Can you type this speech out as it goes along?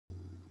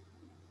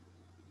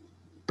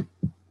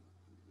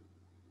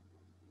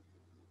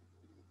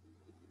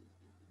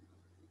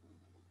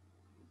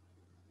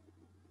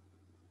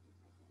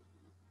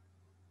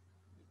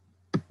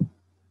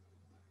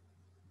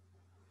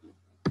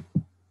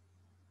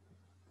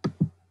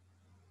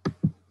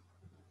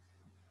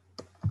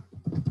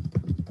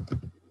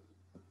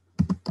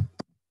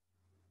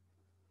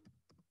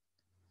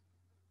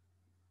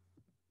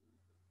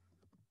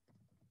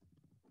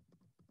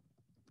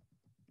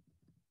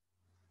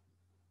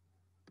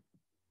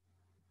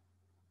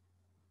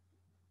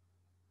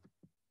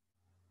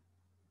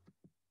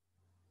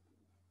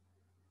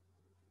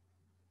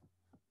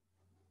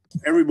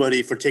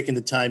everybody for taking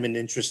the time and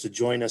interest to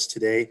join us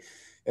today.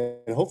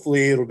 And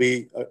hopefully it'll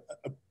be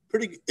a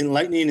pretty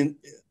enlightening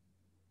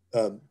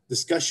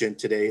discussion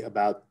today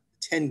about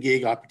 10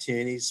 gig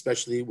opportunities,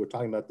 especially we're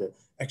talking about the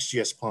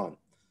XGS-PON.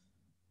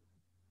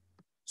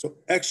 So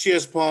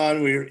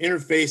XGS-PON, we're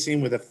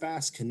interfacing with a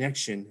fast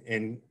connection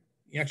and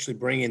actually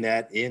bringing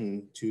that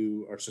in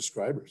to our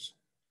subscribers.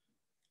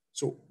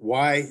 So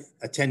why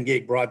a 10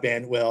 gig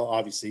broadband? Well,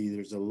 obviously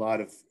there's a lot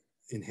of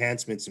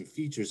enhancements and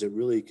features that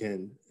really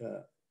can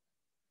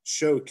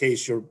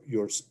showcase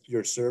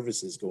your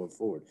services going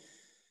forward.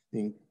 I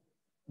mean,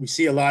 we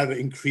see a lot of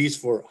increase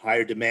for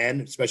higher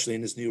demand, especially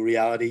in this new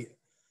reality.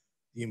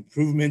 The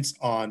improvements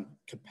on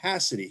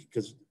capacity,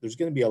 because there's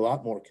going to be a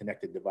lot more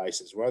connected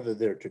devices, whether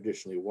they're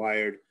traditionally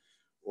wired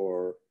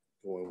or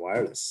going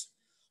wireless.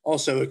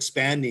 Also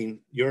expanding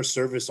your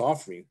service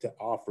offering to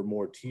offer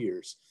more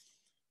tiers.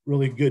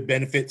 Really good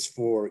benefits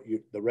for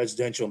the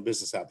residential and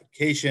business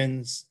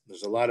applications.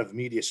 There's a lot of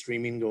media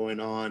streaming going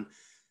on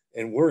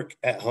and work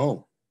at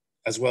home,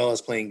 as well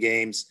as playing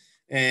games.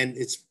 And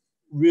it's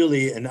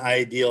really an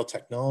ideal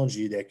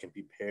technology that can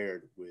be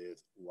paired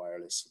with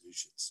wireless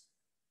solutions.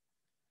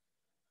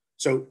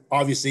 So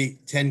obviously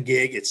 10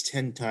 gig, it's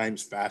 10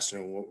 times faster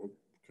than what we're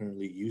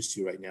currently used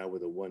to right now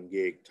with a 1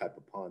 gig type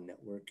of PON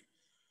network.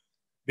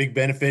 Big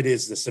benefit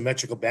is the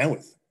symmetrical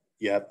bandwidth.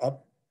 You have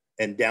up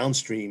and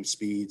downstream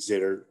speeds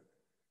that are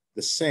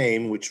the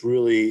same, which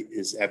really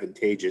is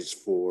advantageous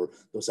for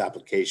those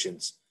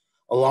applications.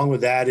 Along with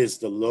that is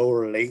the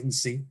lower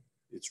latency.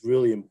 It's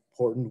really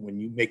important when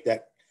you make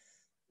that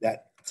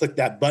click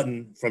that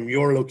button from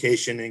your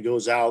location and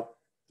goes out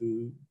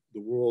through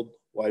the World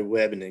Wide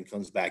Web and then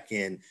comes back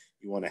in.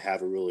 You want to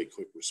have a really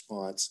quick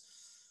response.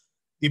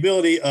 The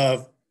ability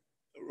of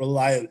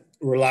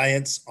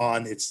reliance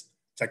on its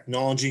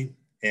technology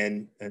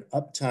and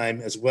uptime,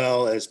 as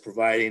well as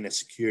providing a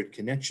secured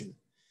connection,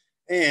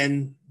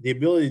 and the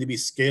ability to be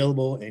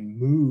scalable and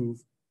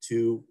move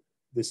to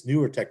this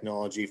newer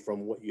technology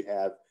from what you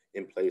have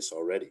in place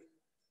already.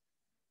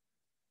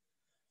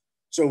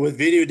 So with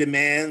video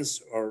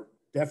demands are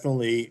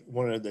definitely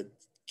one of the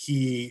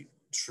key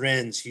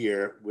trends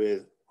here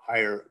with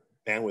higher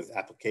bandwidth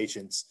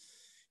applications.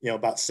 You know,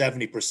 about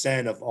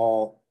 70% of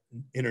all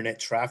internet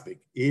traffic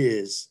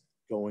is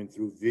going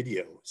through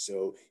video.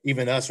 So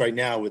even us right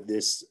now with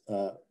this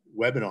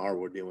webinar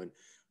we're doing,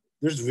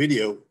 there's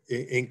video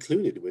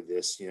included with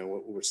this, you know,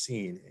 what we're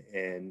seeing,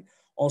 and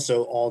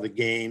also all the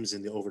games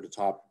and the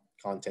over-the-top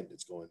content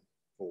that's going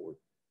forward,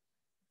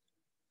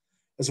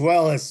 as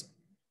well as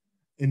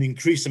an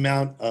increased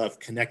amount of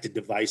connected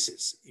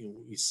devices.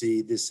 You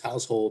see this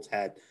household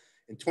had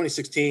in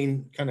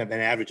 2016 kind of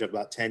an average of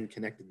about 10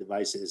 connected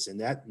devices, and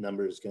that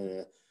number is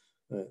going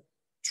to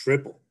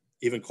triple,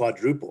 even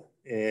quadruple.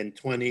 In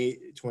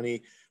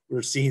 2020,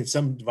 we're seeing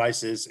some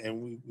devices,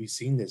 and we've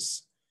seen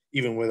this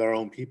even with our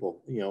own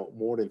people, you know,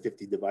 more than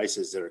 50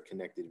 devices that are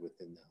connected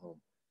within the home.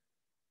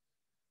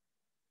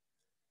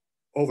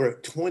 Over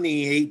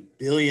 28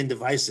 billion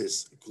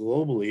devices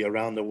globally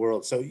around the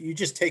world. So you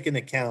just take into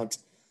account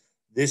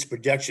this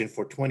projection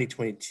for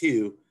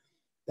 2022,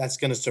 that's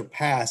going to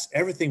surpass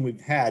everything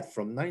we've had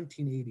from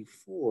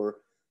 1984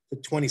 to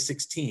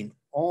 2016.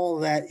 All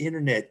that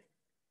internet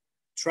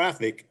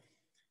traffic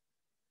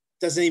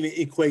doesn't even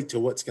equate to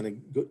what's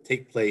going to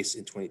take place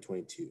in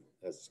 2022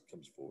 as it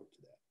comes forward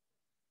to that.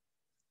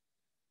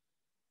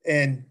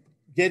 And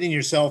getting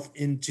yourself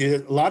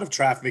into a lot of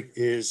traffic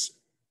is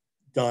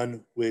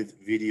done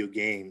with video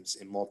games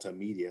and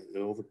multimedia, the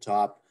over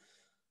top,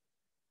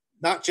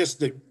 not just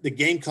the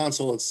game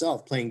console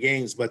itself playing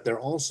games, but they're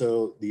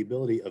also the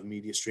ability of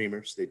media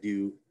streamers. They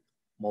do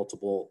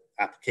multiple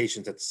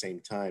applications at the same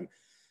time.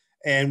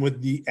 And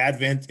with the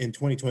advent in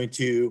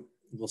 2022,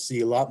 we'll see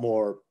a lot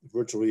more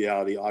virtual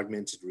reality,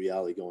 augmented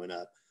reality going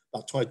up,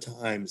 about 20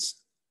 times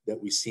that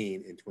we've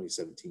seen in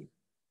 2017.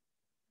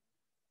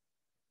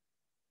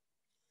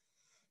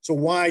 So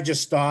why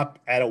just stop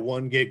at a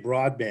 1 gig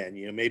broadband?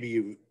 You know, maybe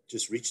you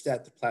just reached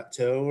that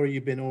plateau, or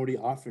you've been already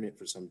offering it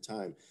for some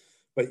time.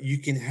 But you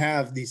can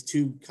have these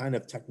two kind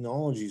of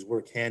technologies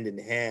work hand in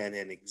hand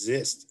and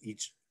exist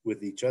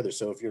with each other.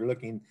 So if you're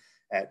looking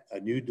at a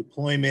new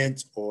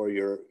deployment, or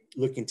you're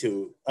looking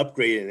to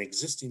upgrade an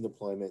existing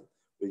deployment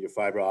with your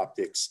fiber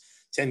optics,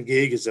 10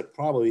 gig is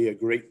probably a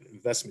great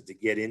investment to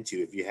get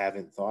into if you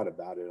haven't thought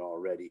about it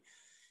already.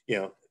 You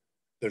know,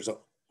 there's a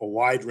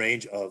wide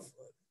range of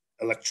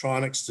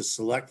electronics to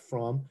select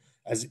from,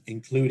 as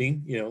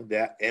including, you know,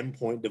 that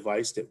endpoint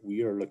device that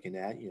we are looking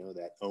at, you know,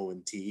 that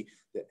ONT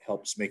that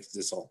helps make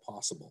this all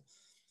possible.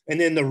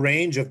 And then the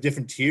range of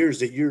different tiers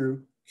that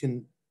you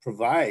can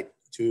provide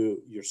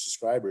to your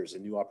subscribers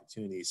and new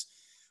opportunities.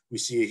 We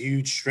see a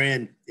huge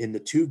trend in the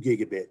 2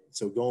 gigabit.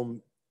 So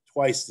going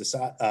twice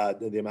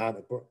the amount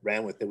of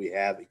bandwidth that we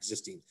have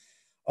existing.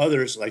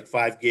 Others like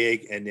 5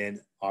 gig, and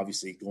then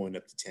obviously going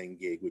up to 10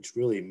 gig, which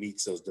really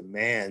meets those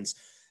demands.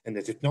 And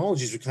the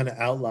technologies are kind of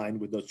outlined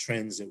with those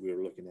trends that we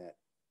were looking at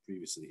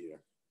previously here.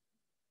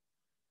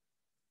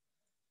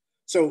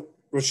 So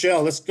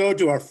Rochelle, let's go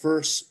to our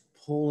first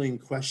polling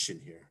question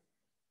here.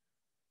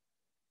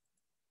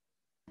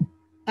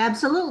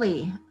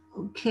 Absolutely.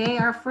 Okay,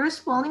 our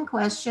first polling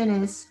question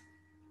is,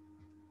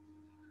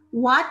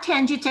 what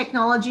 10G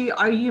technology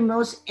are you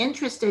most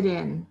interested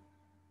in?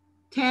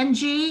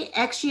 10G,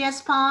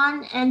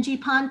 XGS-PON,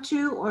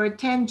 NG-PON2, or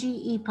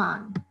 10G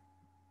EPON?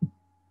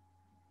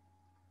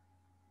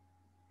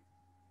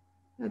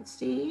 Let's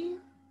see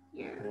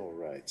here. All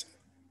right.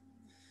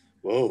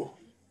 Whoa, look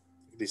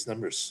at these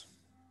numbers.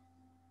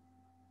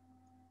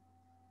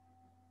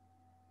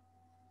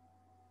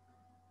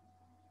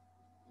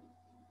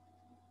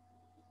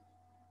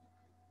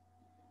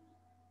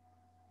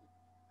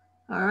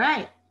 All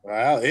right.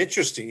 Wow,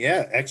 interesting.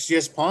 Yeah,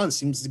 XGS-PON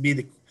seems to be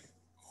the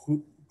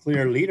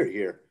clear leader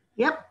here.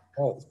 Yep.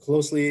 Oh,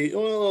 closely, a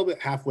little bit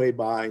halfway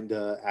behind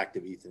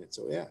active Ethernet.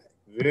 So yeah,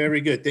 very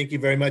good. Thank you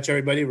very much,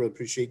 everybody. Really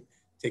appreciate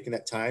taking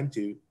that time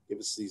to give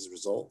us these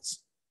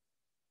results.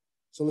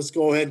 So let's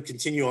go ahead and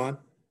continue on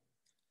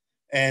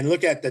and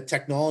look at the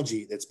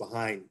technology that's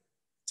behind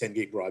 10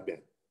 gig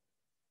broadband.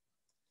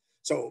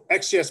 So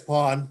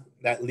XGS-PON,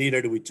 that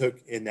leader that we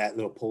took in that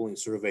little polling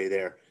survey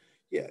there,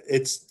 yeah,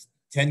 it's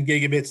 10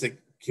 gigabits of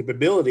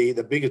capability.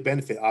 The biggest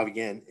benefit,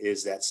 again,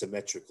 is that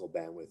symmetrical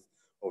bandwidth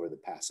over the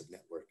passive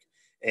network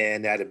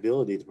and that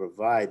ability to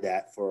provide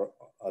that for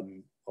a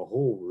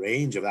whole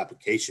range of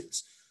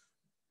applications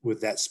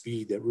with that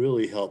speed that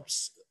really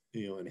helps,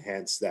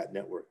 enhance that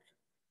network.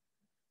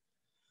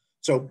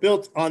 So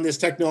built on this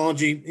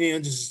technology,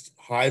 just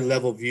high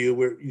level view,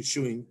 we're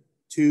showing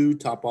two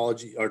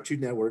topology or two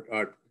network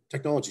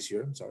technologies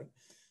here. I'm sorry.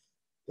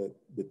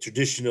 The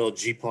traditional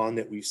GPON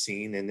that we've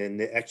seen, and then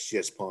the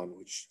XGS-PON,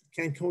 which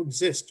can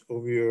coexist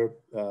over your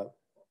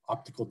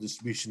optical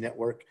distribution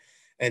network,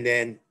 and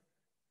then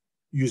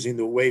using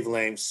the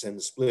wavelengths and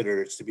the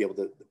splitters to be able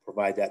to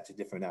provide that to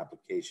different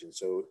applications.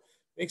 So it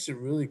makes it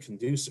really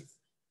conducive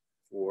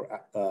for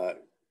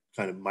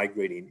kind of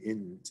migrating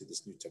into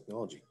this new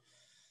technology.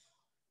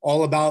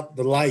 All about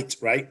the light,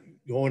 right?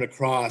 Going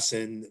across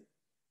and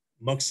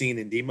muxing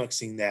and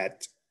demuxing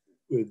that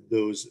with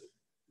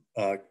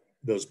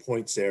those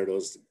points there,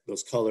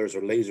 those colors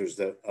or lasers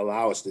that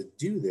allow us to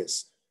do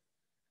this.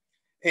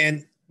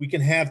 And we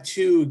can have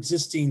two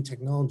existing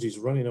technologies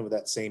running over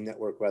that same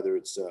network, whether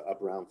it's a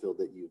brownfield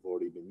that you've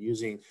already been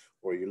using,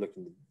 or you're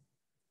looking to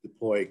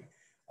deploy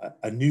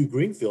a new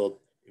greenfield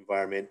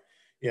environment.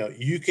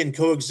 You can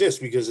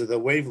coexist because of the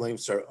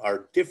wavelengths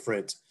are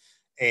different,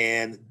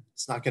 and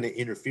it's not going to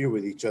interfere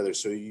with each other.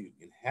 So you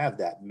can have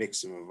that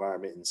mix of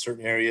environment in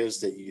certain areas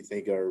that you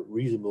think are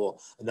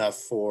reasonable enough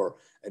for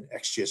an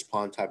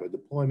XGS-PON type of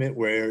deployment,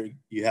 where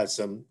you have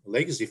some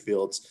legacy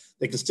fields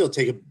that can still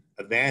take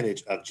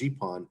advantage of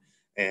GPON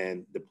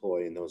and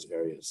deploy in those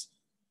areas.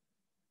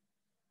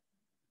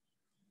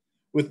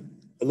 With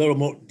a little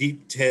more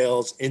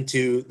details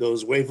into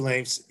those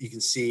wavelengths, you can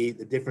see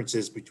the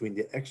differences between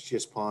the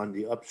XGS-PON,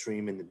 the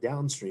upstream and the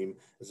downstream,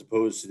 as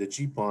opposed to the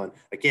GPON.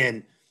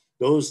 Again,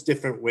 those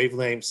different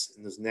wavelengths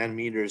and those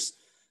nanometers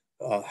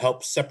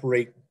help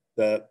separate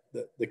the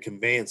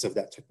conveyance of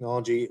that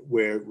technology,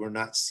 where we're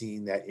not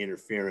seeing that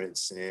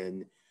interference,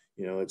 and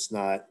it's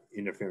not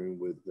interfering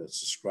with the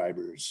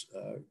subscriber's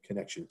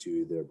connection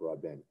to their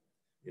broadband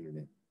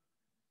internet.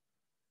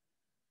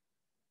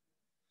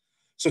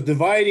 So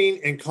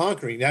dividing and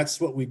conquering, that's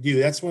what we do.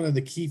 That's one of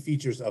the key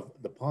features of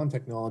the PON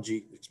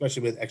technology,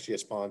 especially with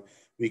XGS-PON.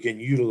 We can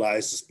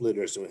utilize the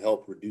splitters to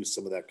help reduce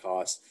some of that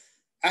cost.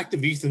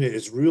 Active Ethernet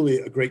is really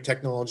a great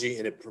technology,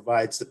 and it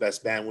provides the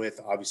best bandwidth,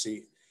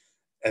 obviously,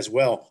 as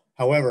well.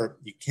 However,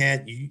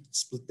 you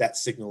split that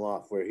signal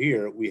off, where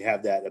here we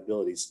have that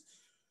abilities.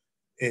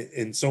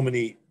 In so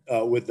many,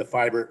 with the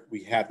fiber,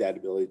 we have that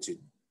ability to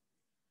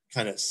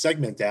kind of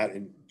segment that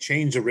and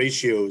change the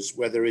ratios,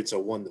 whether it's a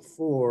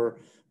 1:4,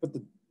 but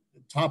the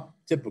top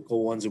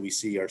typical ones that we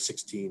see are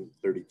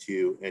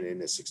 16:32 and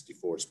in a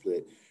 64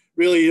 split.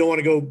 Really, you don't want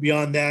to go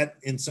beyond that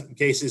in some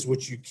cases,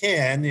 which you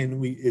can,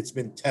 and it's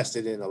been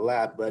tested in a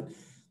lab, but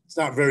it's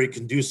not very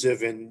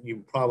conducive, and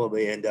you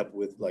probably end up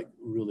with like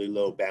really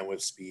low bandwidth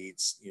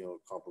speeds,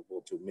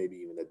 comparable to maybe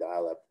even a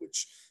dial-up,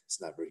 which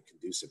is not very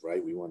conducive,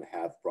 right? We want to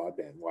have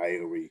broadband. Why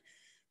are we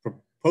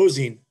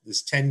proposing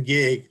this 10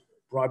 gig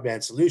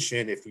broadband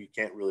solution if we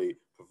can't really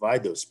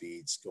provide those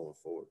speeds going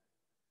forward?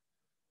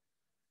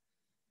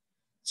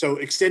 So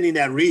extending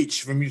that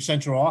reach from your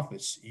central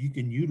office, you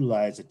can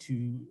utilize a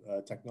two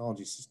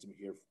technology system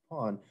here for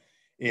PON.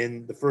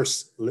 In the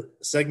first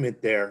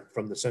segment there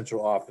from the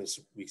central office,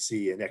 we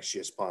see an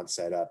XGS-PON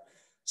setup,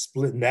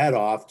 splitting that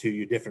off to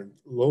your different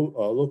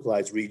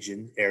localized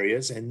region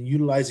areas and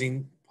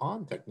utilizing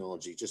PON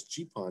technology, just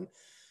GPON,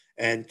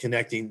 and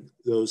connecting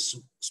those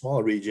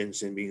smaller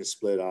regions and being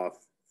split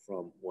off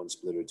from one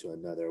splitter to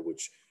another,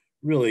 which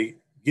really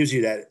gives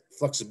you that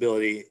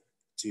flexibility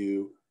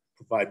to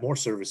provide more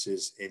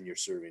services in your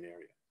serving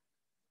area.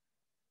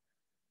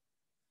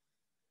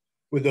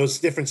 With those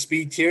different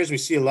speed tiers, we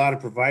see a lot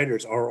of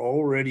providers are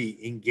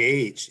already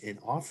engaged in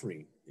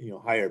offering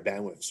higher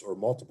bandwidths or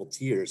multiple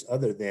tiers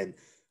other than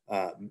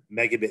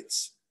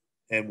megabits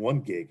and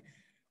 1 gig.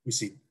 We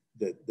see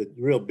the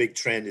real big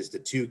trend is the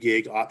 2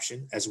 gig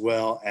option, as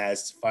well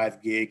as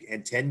 5 gig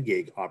and 10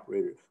 gig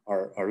operator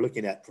are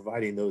looking at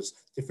providing those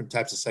different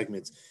types of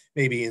segments,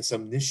 maybe in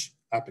some niche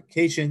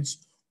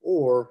applications,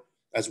 or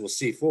as we'll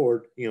see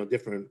forward,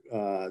 different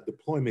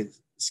deployment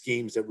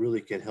schemes that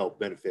really can help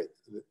benefit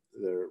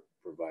their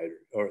provider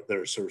or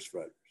their service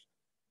providers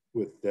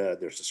with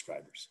their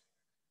subscribers.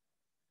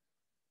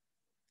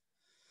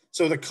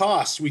 So the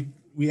cost,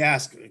 we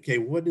ask, okay,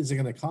 what is it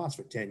going to cost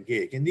for 10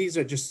 gig? And these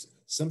are just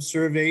some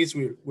surveys.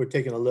 We're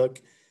taking a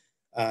look.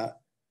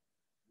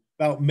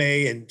 About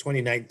May in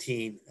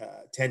 2019,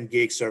 10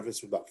 gig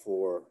service was about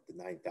 $4,000 to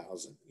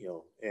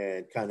 $9,000,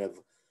 and kind of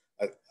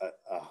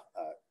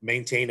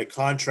maintain a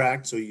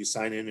contract. So you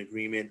sign an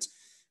agreement,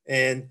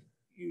 and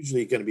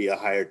usually going to be a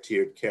higher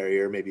tiered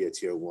carrier, maybe a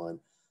tier 1.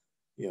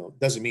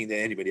 Doesn't mean that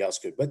anybody else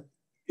could, but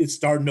it's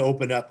starting to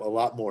open up a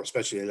lot more,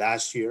 especially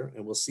last year.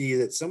 And we'll see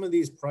that some of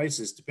these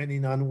prices,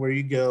 depending on where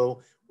you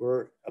go,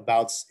 were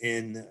about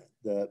in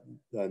the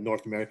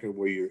North America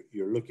where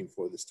you're looking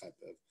for this type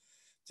of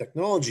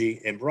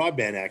technology and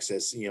broadband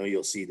access.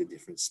 You'll see the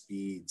different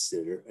speeds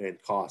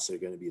and costs that are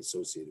going to be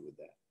associated with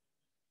that.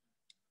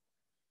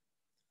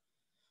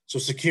 So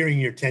securing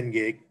your 10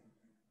 gig,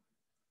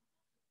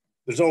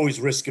 there's always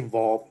risk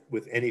involved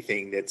with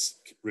anything that's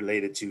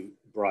related to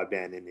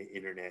broadband and the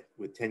internet.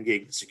 With 10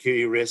 gig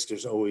security risk,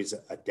 there's always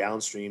a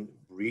downstream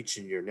breach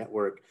in your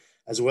network,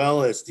 as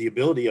well as the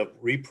ability of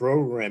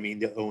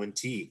reprogramming the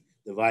ONT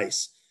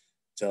device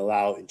to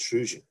allow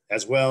intrusion,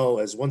 as well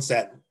as once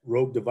that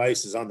rogue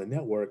device is on the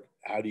network,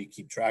 how do you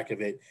keep track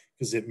of it?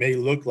 Because it may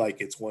look like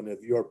it's one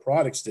of your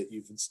products that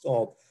you've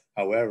installed.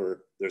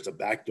 However, there's a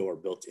backdoor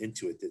built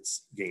into it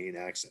that's gaining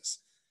access.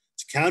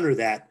 To counter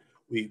that,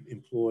 we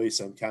employ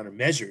some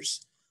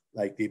countermeasures,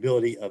 like the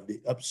ability of the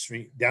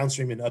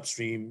downstream and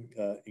upstream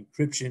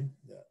encryption,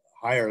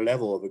 higher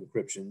level of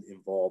encryption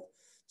involved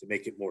to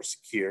make it more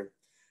secure,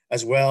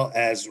 as well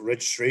as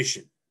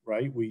registration,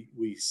 right?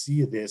 We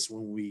see this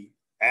when we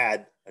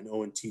add an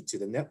ONT to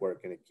the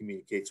network and it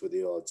communicates with the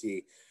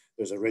OLT.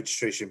 There's a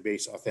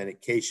registration-based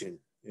authentication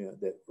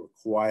that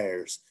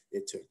requires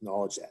it to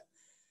acknowledge that,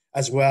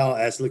 as well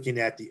as looking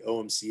at the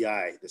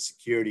OMCI, the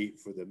security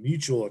for the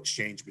mutual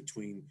exchange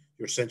between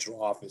your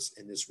central office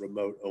and this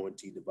remote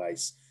ONT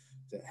device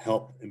to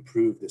help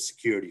improve the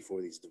security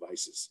for these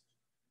devices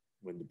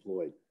when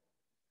deployed.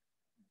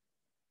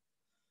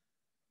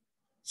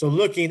 So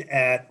looking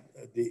at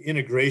the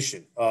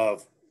integration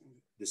of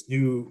this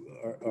new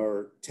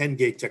or 10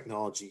 gig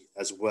technology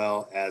as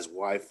well as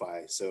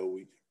Wi-Fi. So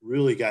we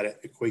really got to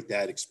equate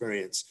that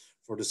experience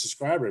for the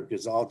subscriber,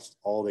 because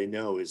all they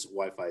know is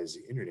Wi-Fi is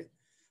the internet.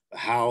 But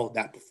how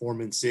that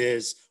performance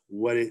is,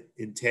 what it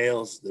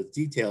entails, the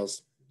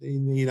details, they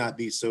may not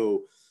be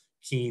so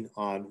keen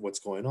on what's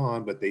going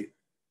on, but they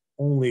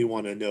only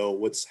want to know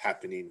what's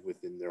happening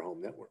within their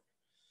home network.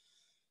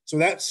 So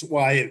that's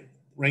why it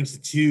ranks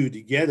the two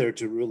together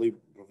to really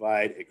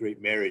provide a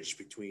great marriage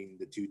between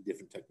the two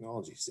different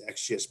technologies. The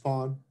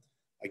XGS-PON,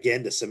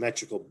 again, the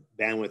symmetrical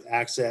bandwidth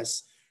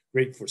access,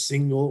 great for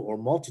single or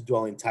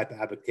multi-dwelling type of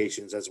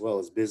applications as well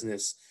as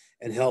business,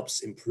 and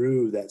helps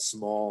improve that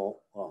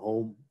small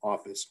home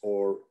office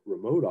or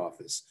remote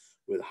office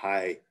with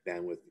high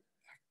bandwidth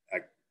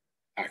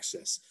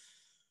access.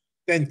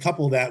 Then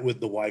couple that with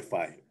the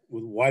Wi-Fi.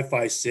 With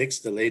Wi-Fi 6,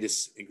 the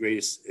latest and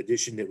greatest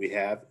addition that we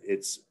have,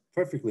 it's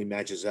perfectly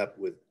matches up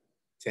with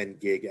 10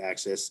 gig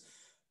access.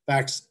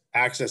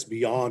 Access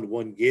beyond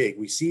 1 gig.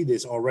 We see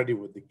this already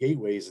with the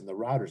gateways and the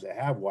routers that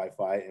have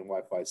Wi-Fi and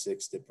Wi-Fi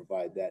 6 that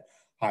provide that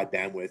high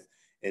bandwidth.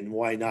 And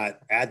why not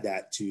add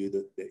that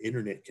to the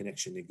internet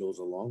connection that goes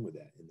along with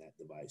that in that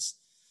device,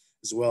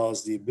 as well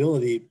as the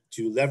ability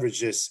to leverage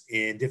this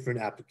in different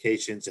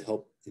applications to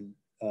help in,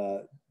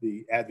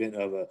 the advent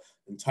of an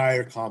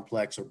entire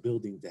complex or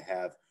building to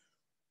have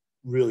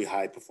really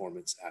high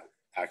performance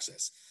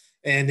access.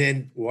 And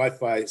then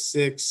Wi-Fi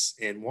 6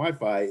 and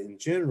Wi-Fi in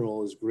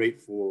general is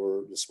great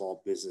for the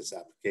small business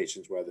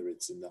applications, whether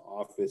it's in the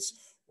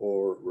office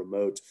or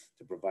remote,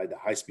 to provide the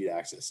high-speed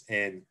access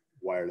and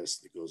wireless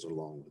that goes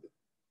along with it.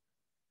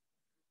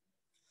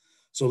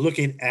 So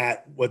looking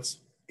at what's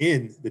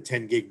in the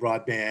 10 gig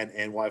broadband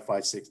and Wi-Fi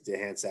 6 to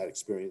enhance that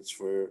experience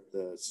for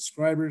the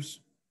subscribers,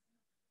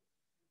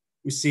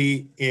 we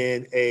see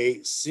in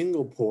a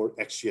single port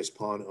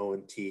XGS-PON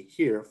ONT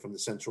here from the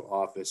central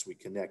office, we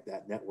connect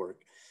that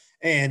network.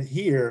 And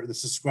here the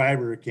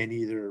subscriber can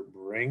either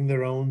bring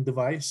their own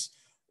device,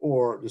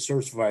 or the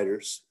service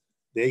providers,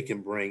 they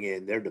can bring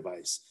in their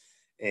device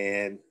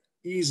and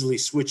easily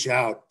switch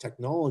out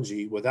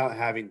technology without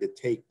having to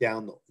take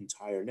down the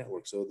entire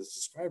network. So the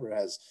subscriber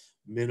has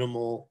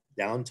minimal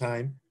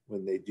downtime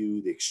when they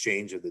do the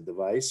exchange of the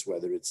device,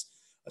 whether it's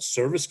a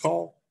service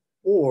call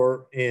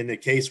or in a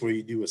case where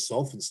you do a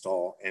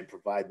self-install and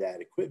provide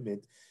that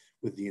equipment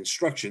with the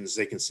instructions,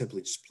 they can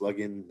simply just plug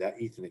in that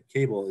Ethernet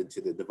cable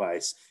into the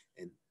device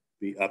and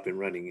be up and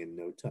running in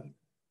no time.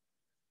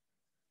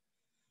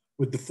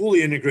 With the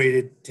fully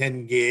integrated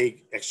 10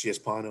 gig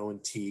XGS-PON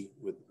ONT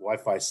with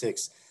Wi-Fi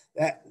 6,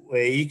 that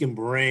way you can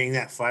bring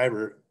that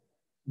fiber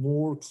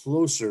more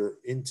closer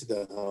into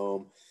the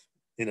home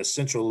in a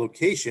central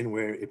location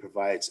where it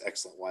provides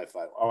excellent Wi-Fi.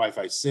 Our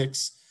Wi-Fi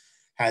 6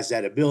 has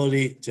that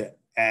ability to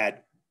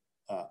add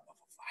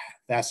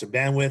faster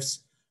bandwidths,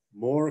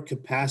 more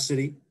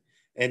capacity,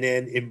 and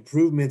then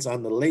improvements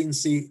on the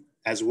latency,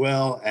 as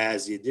well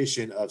as the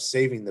addition of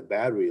saving the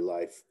battery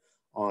life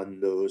on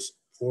those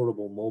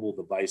portable mobile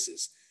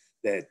devices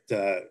that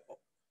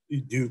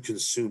do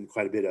consume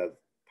quite a bit of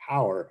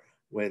power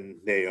when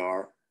they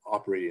are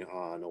operating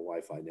on a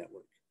Wi-Fi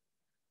network.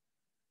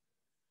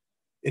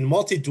 In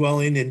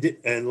multi-dwelling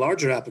and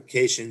larger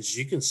applications,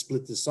 you can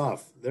split this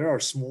off. There are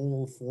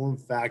small form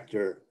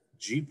factor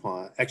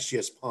GPON,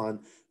 XGS-PON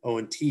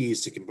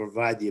ONTs that can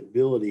provide the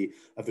ability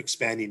of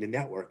expanding the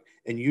network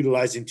and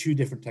utilizing two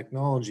different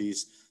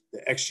technologies,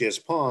 the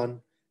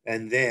XGS-PON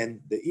and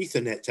then the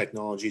Ethernet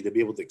technology, to be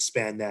able to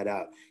expand that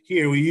out.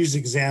 Here we use an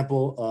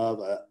example of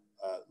a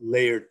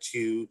layer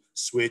 2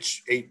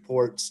 switch, 8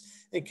 ports,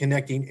 and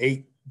connecting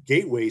 8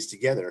 gateways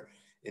together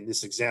in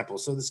this example.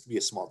 So this could be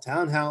a small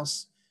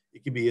townhouse,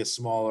 it could be a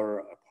smaller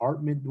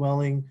apartment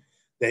dwelling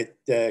that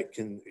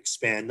can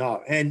expand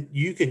out. And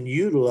you can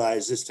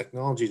utilize this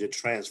technology to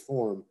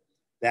transform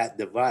that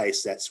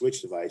device, that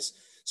switch device.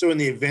 So in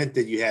the event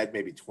that you had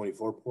maybe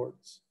 24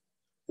 ports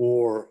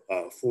or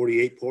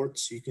 48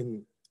 ports, you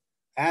can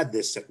add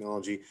this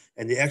technology,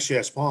 and the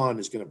XGS-PON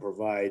is going to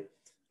provide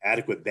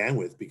adequate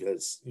bandwidth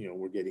because, you know,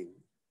 we're getting,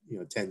 you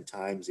know, 10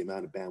 times the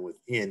amount of bandwidth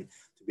in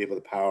to be able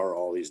to power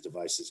all these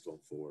devices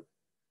going forward.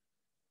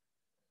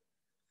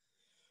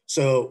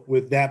 So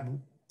with that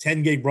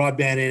 10 gig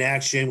broadband in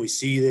action, we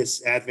see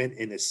this advent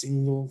in a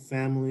single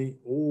family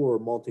or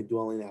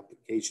multi-dwelling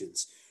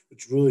applications,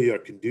 which really are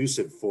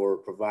conducive for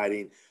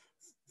providing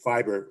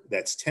fiber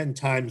that's 10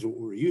 times what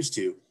we're used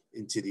to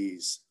into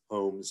these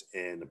homes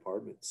and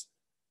apartments.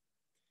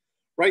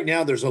 Right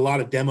now, there's a lot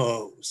of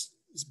demos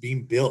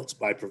being built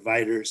by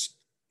providers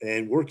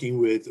and working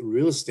with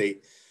real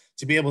estate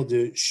to be able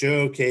to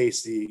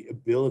showcase the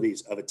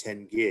abilities of a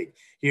 10 gig.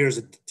 Here's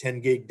a 10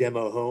 gig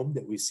demo home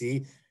that we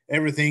see.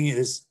 Everything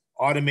is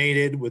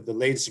automated with the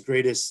latest and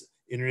greatest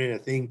Internet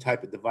of Things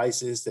type of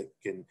devices that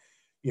can,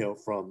 you know,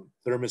 from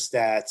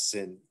thermostats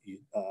and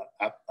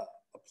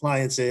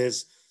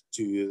appliances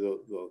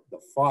to the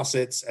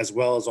faucets, as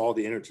well as all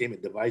the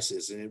entertainment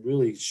devices. And it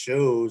really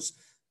shows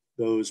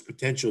those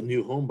potential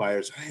new home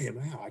buyers, hey,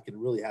 wow, I can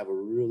really have a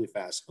really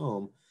fast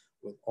home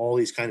with all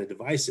these kind of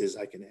devices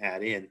I can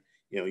add in,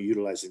 you know,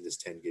 utilizing this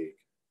 10 gig.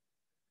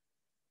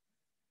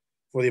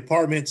 For the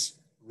apartments,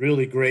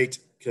 really great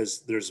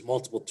because there's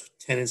multiple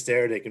tenants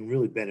there. They can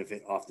really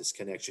benefit off this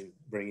connection,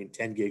 bringing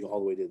 10 gig all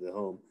the way to the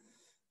home,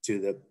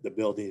 to the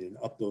building, and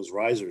up those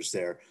risers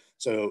there.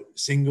 So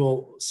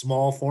single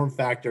small form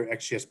factor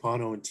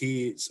XGS-PON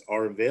ONTs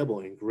are available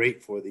and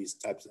great for these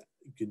types of,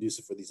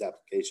 conducive for these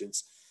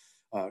applications.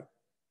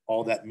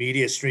 All that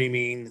media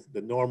streaming,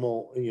 the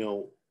normal, you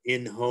know,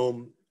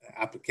 in-home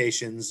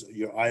applications,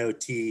 your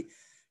IoT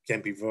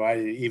can be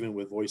provided even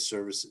with voice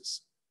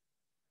services.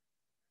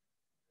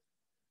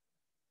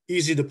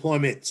 Easy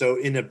deployment. So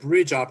in a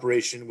bridge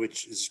operation,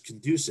 which is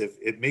conducive,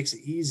 it makes it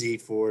easy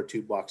for a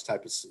two box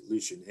type of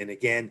solution. And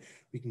again,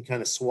 we can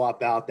kind of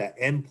swap out that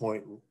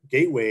endpoint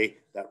gateway,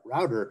 that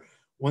router,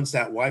 once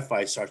that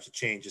Wi-Fi starts to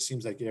change. It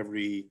seems like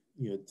every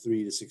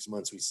 3 to 6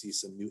 months we see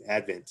some new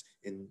advent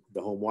in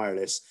the home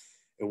wireless.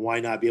 And why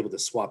not be able to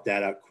swap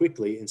that out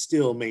quickly and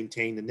still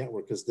maintain the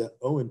network? Because the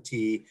ONT,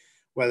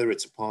 whether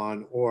it's a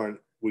PON or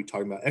we're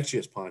talking about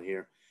XGS-PON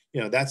here, you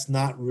know, that's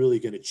not really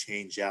going to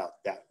change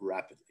out that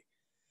rapidly.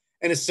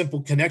 And a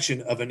simple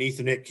connection of an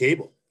Ethernet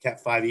cable,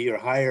 Cat5e or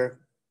higher,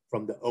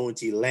 from the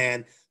ONT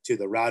LAN to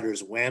the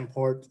router's WAN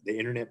port, the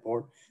internet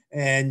port,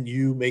 and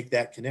you make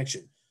that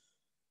connection.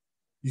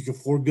 You can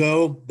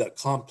forego the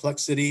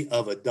complexity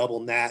of a double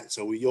NAT.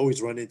 So we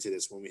always run into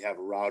this when we have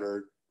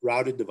a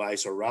routed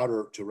device or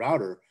router to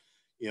router.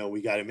 You know,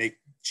 we got to make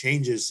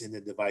changes in the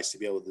device to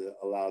be able to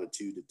allow the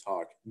two to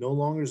talk. No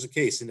longer is the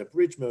case. In the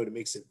bridge mode, it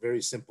makes it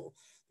very simple.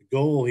 The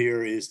goal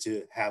here is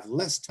to have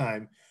less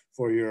time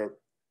for your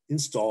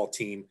install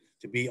team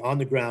to be on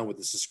the ground with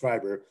the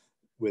subscriber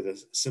with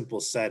a simple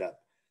setup.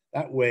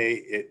 That way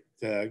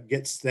it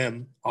gets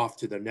them off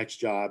to their next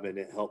job and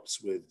it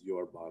helps with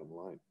your bottom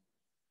line.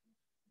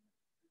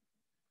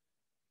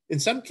 In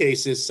some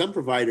cases, some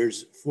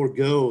providers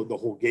forego the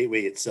whole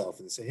gateway itself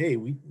and say, hey,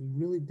 we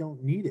really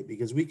don't need it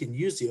because we can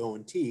use the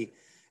ONT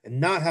and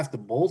not have to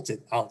bolt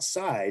it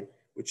outside,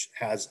 which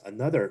has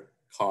another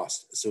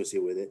cost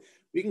associated with it.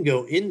 We can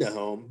go in the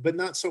home, but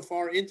not so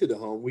far into the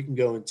home. We can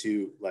go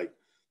into like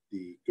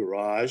the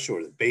garage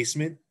or the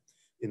basement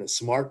in a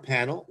smart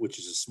panel, which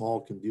is a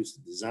small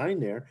conducive design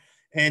there,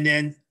 and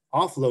then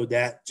offload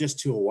that just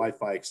to a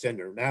Wi-Fi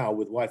extender. Now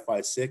with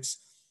Wi-Fi 6,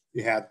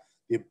 you have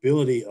the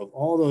ability of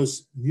all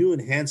those new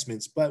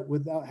enhancements, but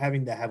without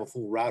having to have a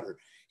full router.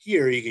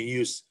 Here, you can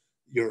use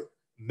your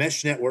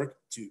mesh network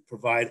to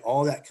provide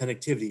all that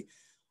connectivity.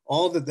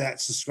 All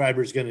that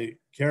subscriber is going to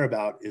care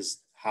about is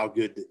how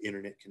good the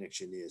internet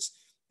connection is.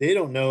 They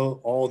don't know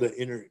all the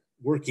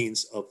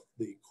workings of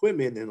the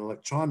equipment and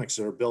electronics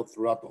that are built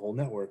throughout the whole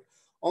network.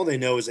 All they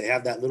know is they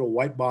have that little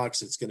white box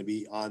that's going to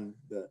be on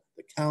the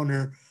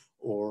counter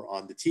or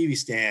on the TV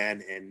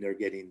stand, and they're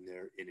getting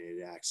their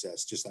internet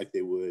access just like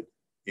they would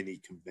any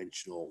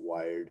conventional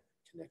wired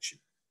connection.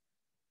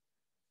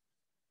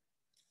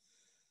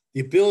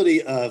 The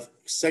ability of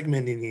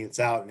segmenting it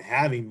out and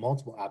having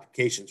multiple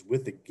applications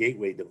with the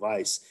gateway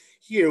device.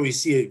 Here we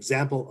see an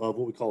example of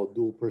what we call a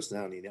dual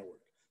personality network.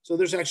 So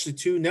there's actually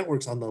two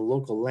networks on the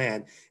local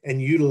LAN,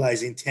 and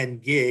utilizing 10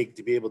 gig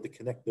to be able to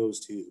connect those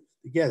two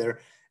together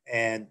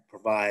and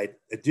provide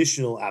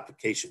additional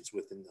applications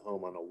within the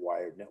home on a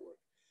wired network.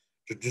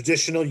 The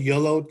traditional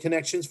yellow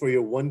connections for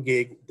your 1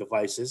 gig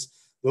devices,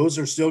 those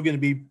are still going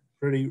to be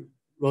pretty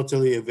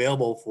relatively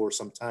available for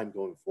some time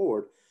going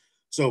forward.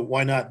 So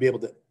why not be able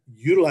to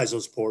utilize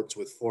those ports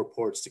with 4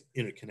 ports to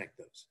interconnect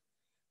those?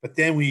 But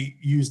then we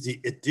use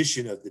the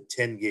addition of the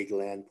 10 gig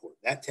LAN port.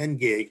 That 10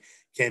 gig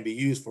can be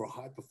used for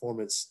high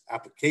performance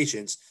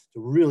applications to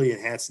really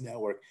enhance the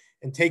network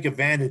and take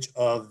advantage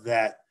of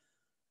that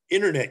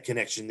internet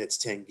connection that's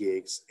 10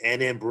 gigs,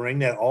 and then bring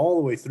that all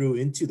the way through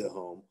into the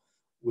home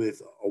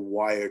with a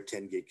wired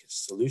 10 gig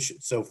solution.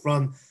 So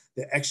from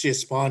the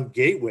XGS-PON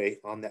gateway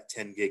on that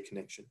 10 gig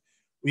connection,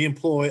 we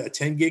employ a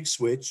 10 gig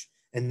switch,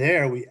 and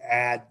there we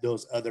add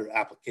those other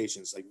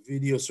applications like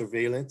video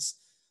surveillance.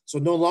 So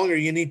no longer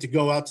you need to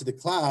go out to the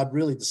cloud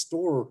really to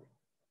store.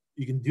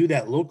 You can do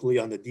that locally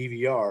on the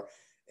DVR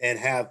and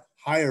have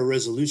higher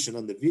resolution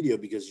on the video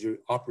because you're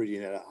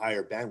operating at a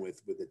higher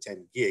bandwidth with a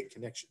 10 gig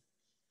connection.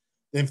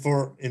 Then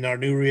in our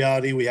new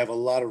reality, we have a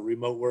lot of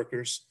remote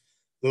workers,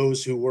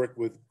 those who work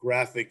with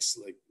graphics,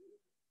 like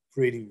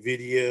creating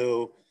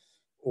video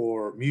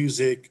or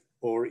music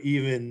or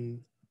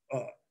even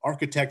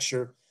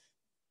architecture.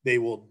 They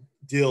will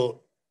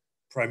deal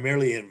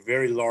primarily in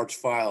very large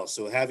files.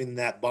 So having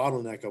that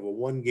bottleneck of a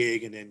 1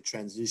 gig and then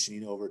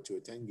transitioning over to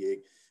a 10 gig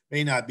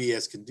may not be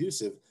as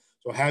conducive.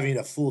 So having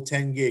a full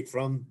 10 gig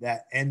from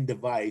that end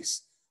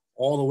device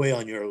all the way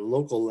on your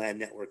local LAN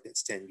network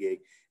that's 10 gig,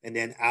 and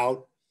then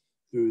out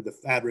through the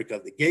fabric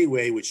of the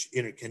gateway, which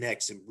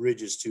interconnects and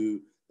bridges to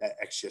that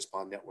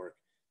XGS-PON network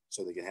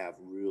so they can have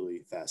really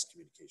fast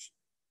communication.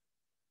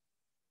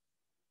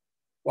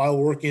 While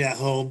working at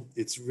home,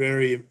 it's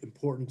very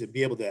important to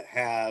be able to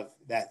have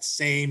that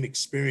same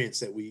experience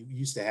that we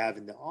used to have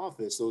in the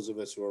office, those of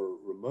us who are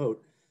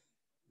remote,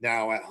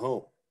 now at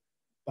home.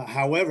 But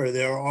however,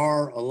 there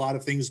are a lot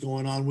of things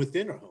going on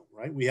within our home,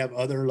 right? We have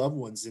other loved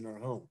ones in our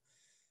home,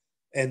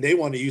 and they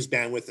want to use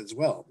bandwidth as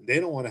well.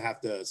 They don't want to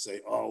have to say,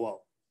 oh,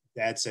 well,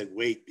 Dad said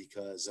wait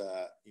because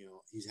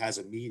he has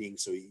a meeting,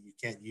 so you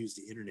can't use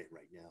the internet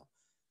right now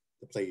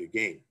to play your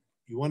game.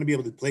 You want to be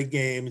able to play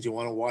games. You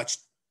want to watch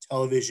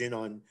television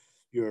on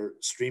your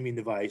streaming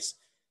device,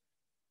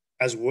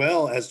 as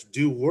well as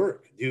do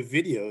work, do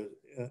video,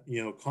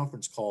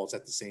 conference calls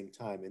at the same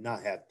time, and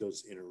not have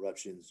those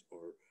interruptions or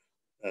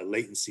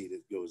latency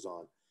that goes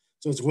on.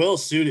 So it's well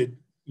suited,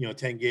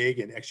 10 gig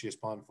and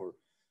XGS-PON for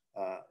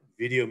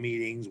video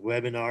meetings,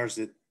 webinars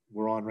that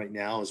we're on right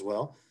now as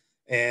well.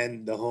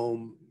 And the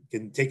home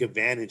can take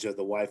advantage of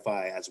the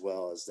Wi-Fi as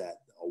well as that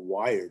a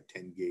wired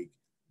 10 gig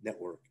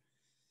network.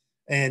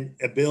 And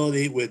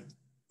ability with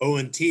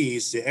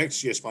ONTs, the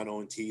XGS-PON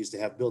ONTs, to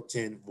have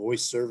built-in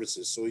voice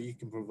services. So you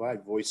can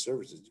provide voice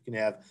services. You can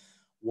have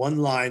one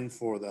line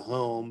for the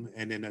home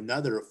and then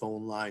another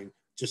phone line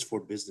just for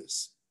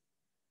business.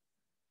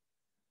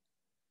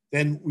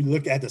 Then we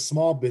look at the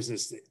small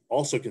business that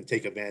also can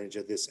take advantage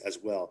of this as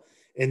well.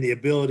 And the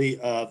ability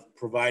of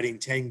providing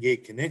 10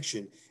 gig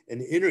connection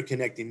and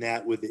interconnecting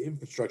that with the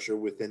infrastructure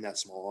within that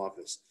small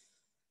office.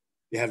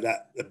 You have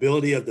that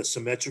ability of the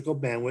symmetrical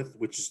bandwidth,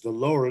 which is the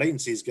lower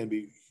latency is going to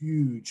be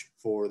huge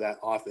for that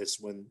office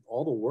when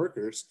all the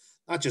workers,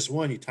 not just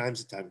one, you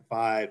times it times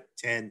 5,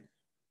 10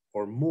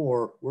 or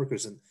more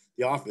workers in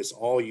the office,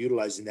 all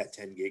utilizing that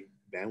 10 gig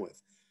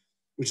bandwidth,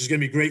 which is going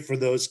to be great for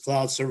those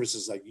cloud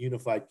services like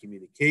unified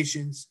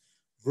communications,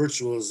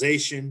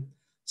 virtualization,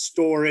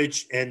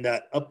 storage, and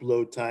that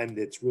upload time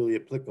that's really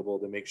applicable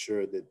to make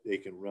sure that they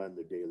can run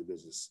their daily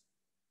business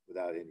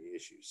without any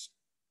issues.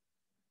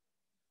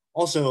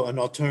 Also, an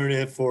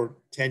alternative for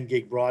 10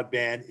 gig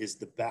broadband is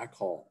the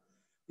backhaul.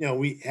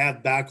 We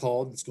have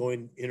backhaul that's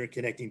going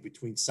interconnecting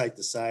between site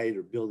to site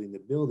or building to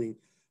building,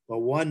 but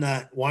why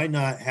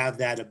not have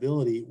that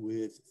ability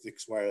with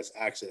fixed wireless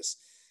access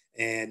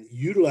and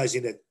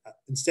utilizing it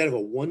instead of a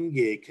 1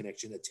 gig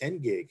connection, a 10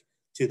 gig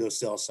to those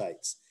cell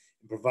sites,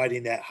 and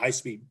providing that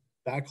high-speed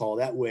backhaul.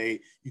 That way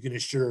you can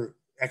ensure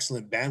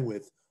excellent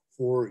bandwidth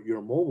for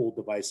your mobile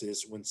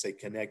devices once they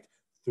connect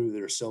through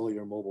their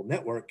cellular mobile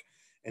network,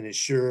 and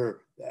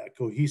ensure that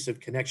cohesive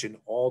connection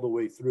all the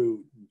way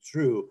through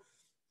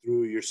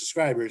your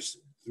subscribers,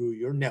 through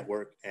your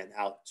network, and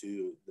out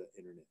to the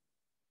internet.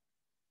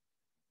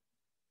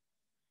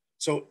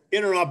 So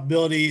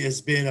interoperability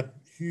has been a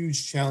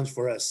huge challenge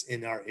for us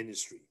in our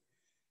industry.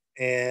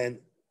 And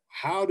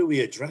how do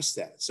we address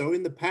that? So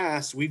in the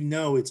past, we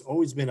know it's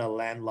always been a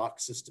landlocked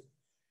system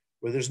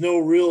where there's no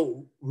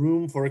real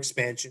room for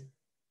expansion.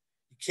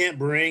 You can't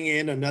bring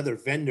in another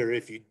vendor.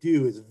 If you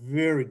do, it's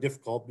very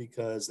difficult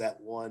because that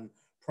one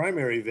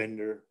primary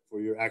vendor for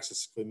your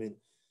access equipment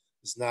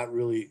is not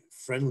really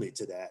friendly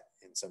to that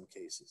in some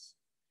cases.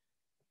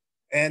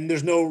 And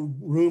there's no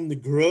room to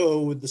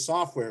grow with the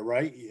software,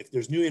 right? If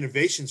there's new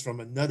innovations from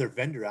another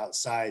vendor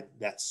outside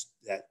that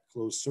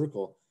closed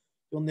circle,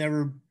 you'll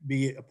never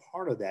be a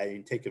part of that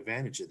and take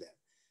advantage of that.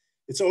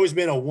 It's always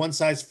been a one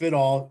size fit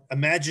all.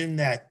 Imagine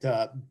that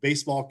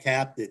baseball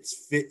cap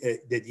that's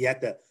fit, that you have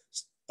to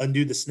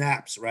undo the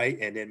snaps, right?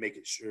 And then make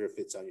it sure it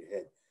fits on your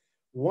head.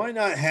 Why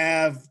not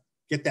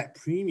get that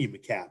premium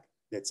cap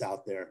that's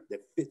out there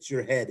that fits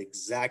your head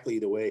exactly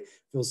the way,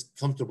 feels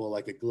comfortable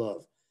like a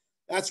glove?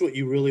 That's what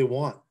you really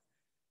want.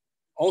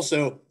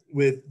 Also,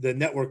 with the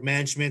network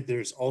management,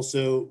 there's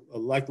also a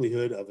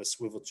likelihood of a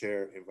swivel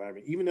chair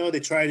environment. Even though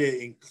they try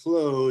to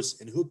enclose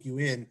and hook you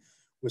in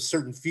with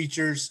certain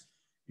features,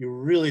 you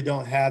really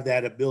don't have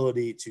that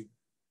ability to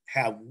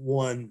have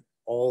one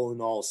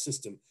all-in-all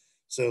system.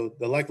 So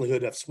the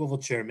likelihood of swivel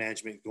chair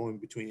management going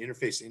between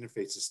interface to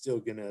interface is still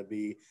going to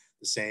be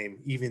the same,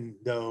 even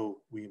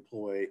though we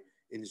employ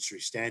industry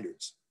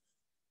standards.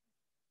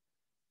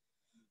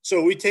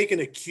 So we've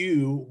taken a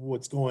cue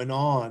what's going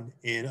on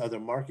in other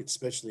markets,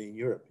 especially in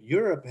Europe.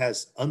 Europe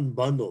has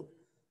unbundled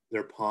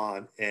their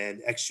PON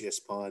and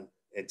XGS-PON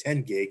and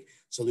 10 gig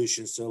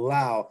solutions to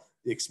allow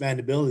the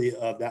expandability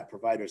of that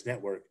provider's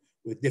network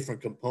with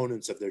different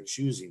components of their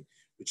choosing,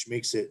 which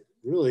makes it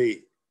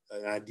really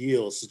an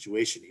ideal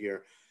situation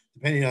here.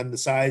 Depending on the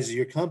size of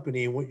your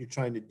company and what you're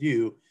trying to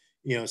do,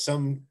 you know,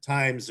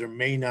 sometimes there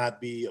may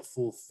not be a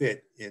full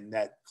fit in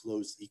that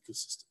closed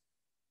ecosystem.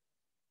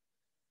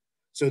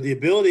 So the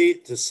ability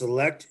to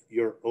select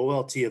your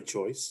OLT of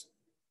choice,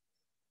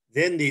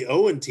 then the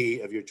ONT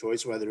of your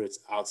choice, whether it's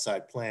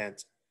outside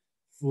plant,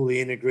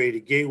 fully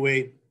integrated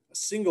gateway, a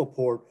single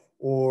port,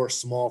 or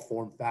small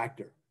form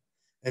factor.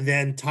 And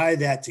then tie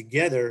that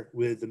together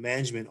with the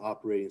management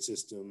operating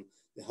system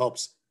that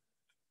helps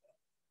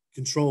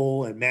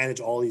control and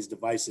manage all these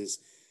devices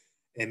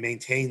and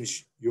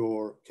maintains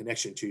your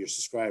connection to your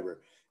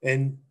subscriber.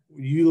 And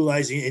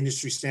utilizing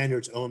industry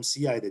standards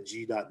OMCI, the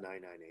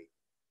G.998.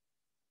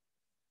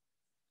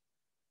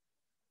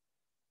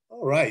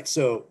 All right,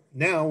 so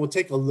now we'll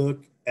take a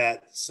look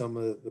at some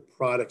of the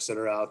products that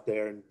are out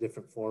there in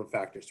different form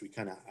factors we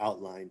kind of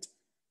outlined.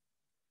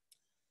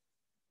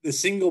 The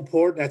single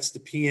port, that's the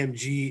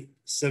PMG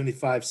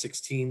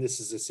 7516. This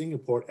is a single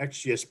port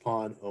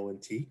XGS-PON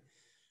ONT,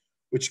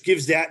 which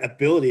gives that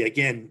ability,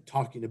 again,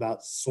 talking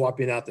about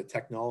swapping out the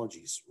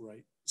technologies,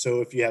 right? So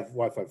if you have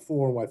Wi-Fi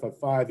 4 and Wi-Fi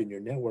 5 in your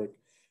network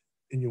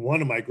and you want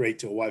to migrate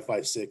to a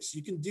Wi-Fi 6,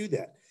 you can do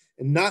that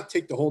and not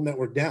take the whole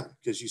network down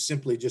because you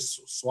simply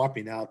just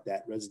swapping out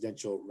that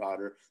residential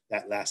router,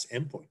 that last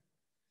endpoint.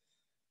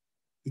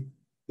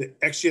 The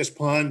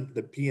XGS-PON,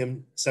 the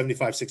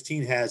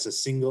PM7516, has a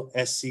single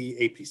SC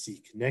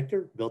APC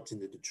connector built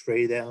into the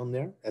tray down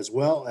there, as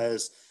well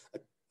as a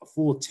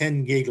full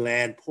 10 gig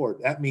LAN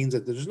port. That means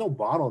that there's no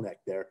bottleneck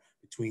there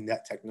between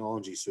that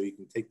technology, so you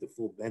can take the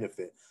full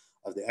benefit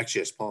of the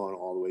XGS-PON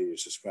all the way to your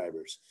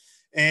subscribers.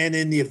 And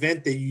in the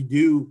event that you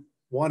do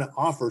want to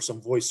offer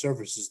some voice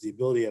services, the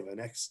ability of an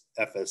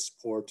XFS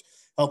port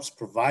helps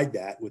provide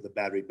that with a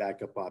battery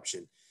backup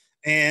option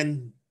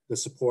and the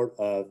support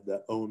of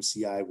the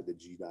OMCI with the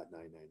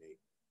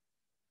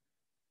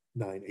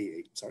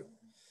G.988, sorry.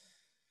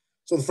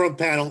 So the front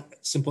panel,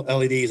 simple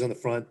LEDs on the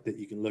front that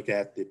you can look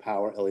at, the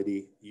power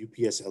LED,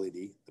 UPS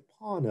LED, the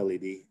PON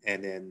LED,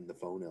 and then the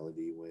phone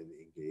LED when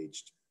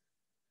engaged.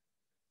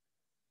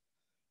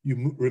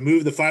 You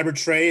remove the fiber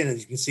tray, and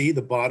as you can see,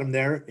 the bottom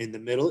there in the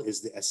middle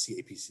is the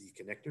SC-APC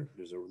connector.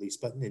 There's a release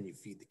button, and you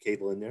feed the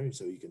cable in there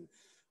so you can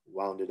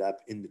wound it up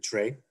in the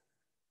tray.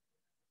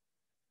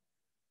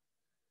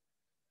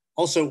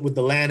 Also, with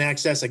the LAN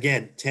access,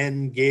 again,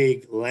 10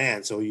 gig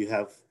LAN, so you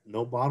have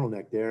no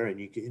bottleneck there, and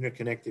you can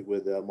interconnect it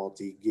with a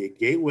multi-gig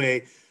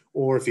gateway,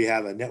 or if you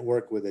have a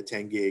network with a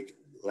 10 gig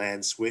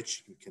LAN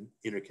switch, you can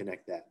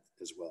interconnect that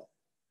as well.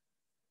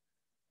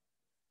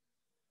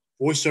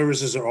 Voice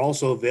services are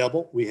also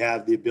available. We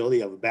have the ability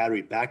of a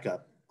battery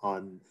backup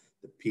on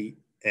the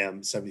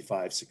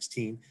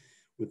PM7516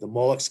 with the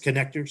Molex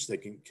connectors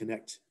that can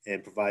connect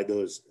and provide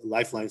those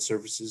lifeline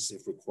services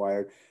if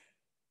required.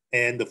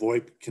 And the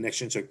VoIP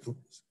connections are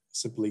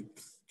simply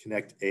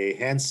connect a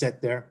handset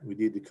there. We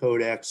did the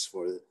codecs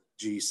for the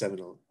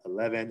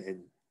G711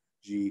 and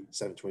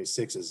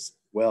G726 as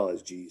well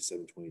as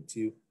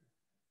G722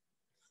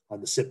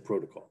 on the SIP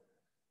protocol.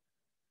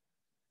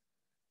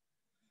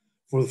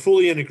 For the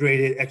fully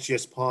integrated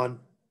XGS-PON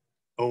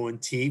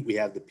ONT, we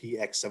have the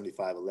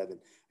PX7511.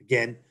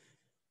 Again,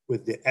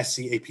 with the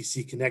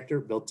SC-APC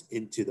connector built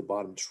into the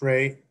bottom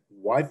tray,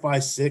 Wi-Fi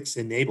 6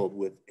 enabled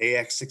with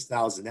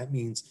AX6000. That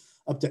means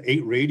up to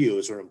 8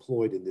 radios are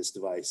employed in this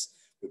device.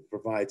 It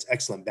provides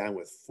excellent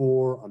bandwidth,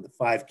 4 on the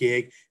 5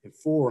 gig and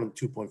 4 on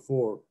the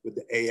 2.4 with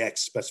the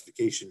AX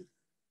specification,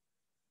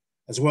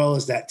 as well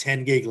as that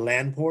 10 gig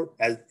LAN port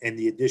and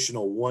the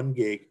additional 1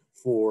 gig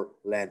for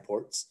LAN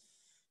ports.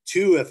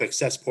 2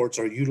 FXS ports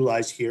are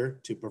utilized here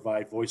to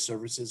provide voice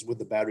services with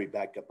the battery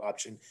backup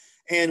option.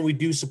 And we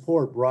do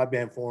support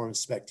Broadband Forum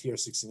Spec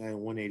TR69 and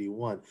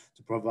 181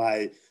 to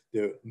provide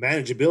the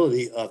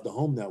manageability of the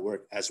home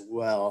network as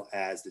well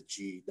as the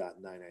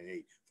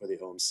G.998 for the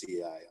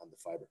OMCI on the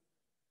fiber.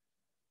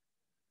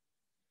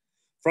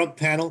 Front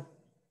panel,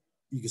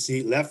 you can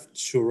see left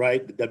to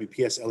right, the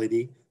WPS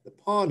LED, the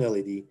PON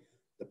LED,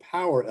 the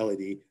power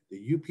LED,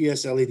 the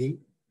UPS LED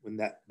when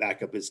that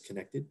backup is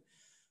connected.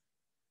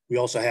 We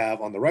also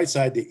have on the right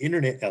side, the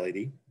internet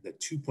LED, the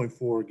 2.4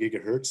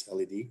 gigahertz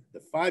LED, the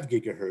 5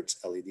 gigahertz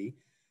LED,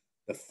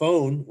 the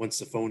phone, once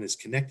the phone is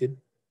connected,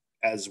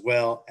 as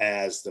well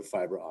as the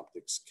fiber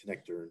optics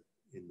connector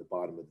in the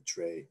bottom of the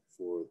tray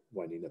for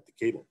winding up the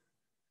cable.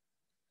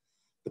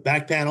 The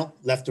back panel,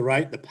 left to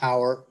right, the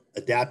power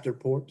adapter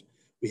port.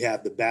 We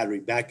have the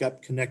battery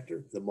backup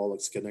connector, the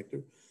Molex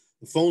connector,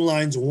 the phone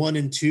lines 1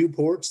 and 2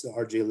 ports, the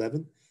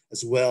RJ11,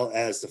 as well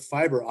as the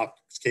fiber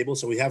optics cable.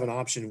 So we have an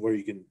option where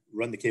you can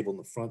run the cable in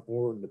the front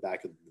or in the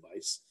back of the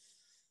device,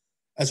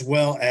 as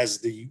well as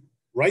the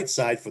right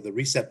side for the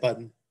reset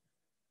button,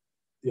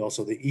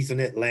 also the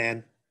Ethernet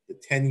LAN, the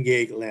 10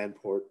 gig LAN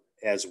port,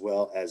 as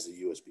well as the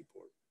USB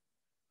port.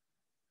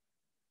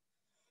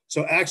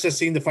 So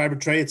accessing the fiber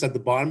tray, it's at the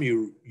bottom.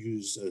 You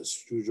use a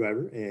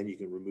screwdriver and you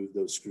can remove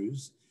those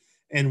screws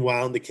and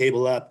wound the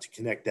cable up to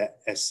connect that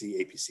SC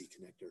APC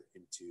connector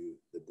into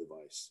the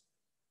device.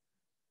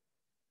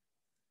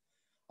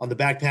 On the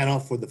back panel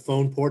for the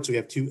phone ports, we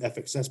have 2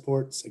 FXS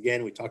ports.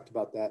 Again, we talked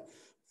about that.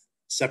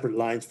 Separate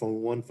lines,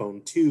 phone 1,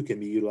 phone 2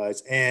 can be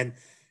utilized. And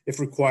if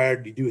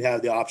required, you do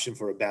have the option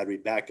for a battery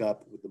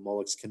backup with the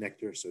Molex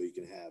connector, so you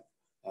can have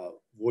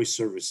voice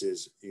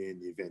services in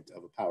the event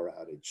of a power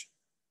outage.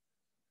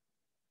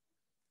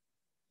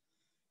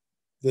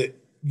 The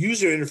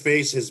user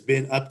interface has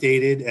been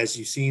updated. As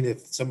you've seen,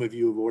 if some of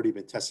you have already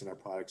been testing our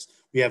products,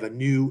 we have a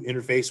new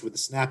interface with the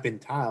snap-in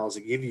tiles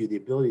that give you the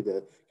ability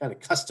to kind of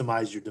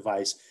customize your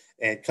device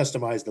and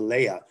customize the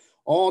layout.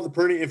 All the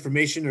pertinent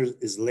information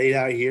is laid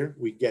out here.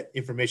 We get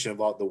information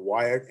about the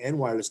wired and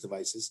wireless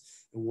devices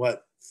and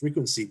what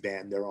frequency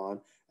band they're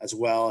on, as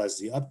well as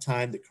the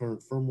uptime, the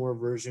current firmware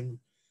version,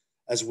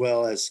 as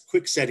well as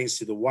quick settings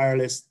to the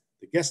wireless,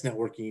 the guest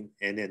networking,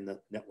 and then the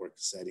network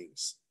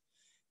settings.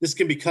 This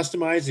can be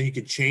customized and you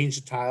can change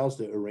the tiles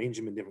to arrange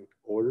them in different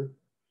order,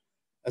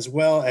 as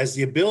well as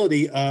the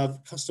ability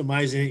of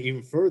customizing it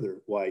even further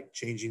by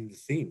changing the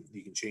theme.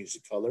 You can change the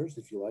colors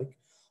if you like.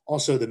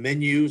 Also, the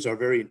menus are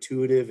very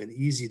intuitive and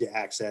easy to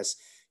access,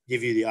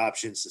 give you the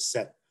options to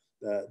set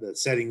the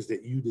settings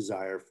that you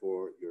desire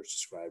for your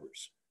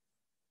subscribers.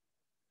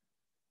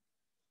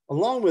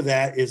 Along with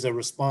that is a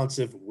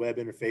responsive web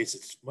interface.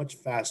 It's much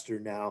faster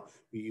now.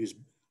 We use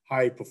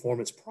high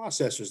performance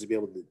processors to be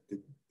able to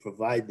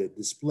provide the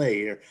display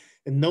here.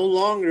 And no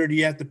longer do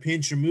you have to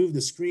pinch or move the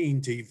screen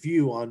to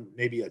view on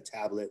maybe a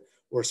tablet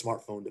or a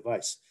smartphone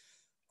device.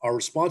 Our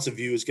responsive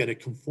view is going to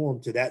conform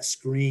to that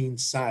screen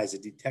size.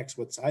 It detects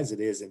what size it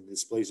is and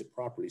displays it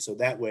properly. So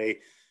that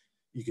way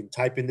you can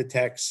type in the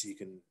text, you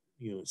can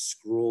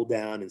scroll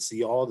down and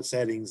see all the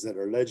settings that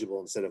are legible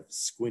instead of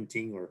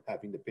squinting or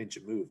having to pinch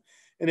and move.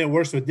 And it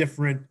works with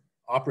different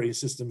operating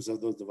systems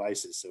of those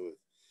devices. So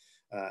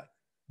it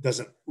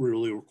doesn't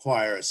really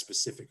require a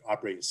specific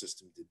operating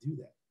system to do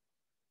that.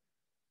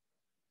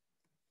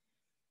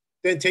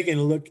 Then taking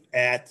a look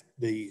at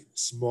the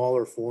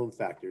smaller form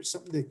factors,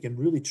 something that can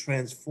really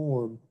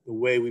transform the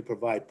way we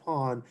provide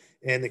PON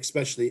and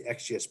especially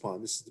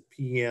XGS-PON. This is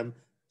the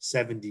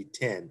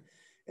PM7010.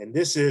 And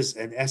this is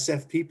an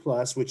SFP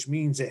plus, which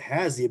means it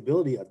has the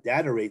ability of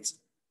data rates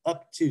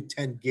up to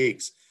 10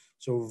 gigs.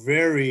 So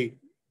very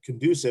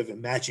conducive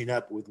and matching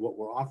up with what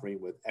we're offering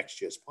with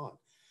XGS-PON.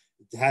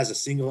 It has a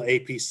single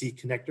APC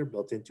connector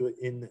built into it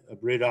in a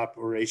grid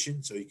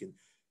operation, so you can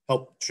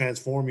help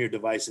transform your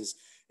devices.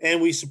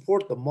 And we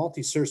support the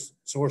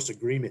multi-source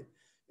agreement.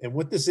 And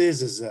what this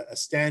is a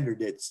standard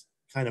that's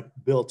kind of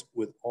built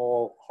with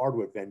all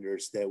hardware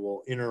vendors that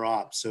will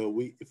interop.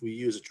 So if we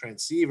use a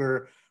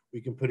transceiver,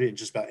 we can put it in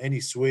just about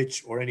any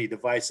switch or any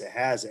device that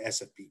has an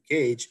SFP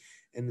cage,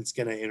 and it's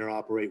going to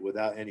interoperate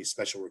without any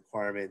special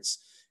requirements,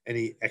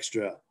 any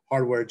extra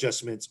hardware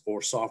adjustments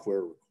or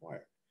software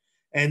required.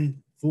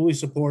 And fully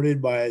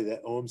supported by the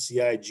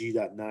OMCI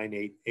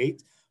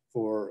G.988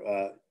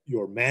 for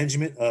your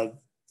management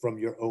from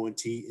your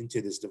ONT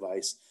into this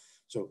device.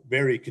 So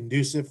very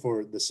conducive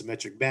for the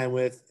symmetric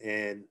bandwidth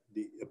and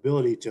the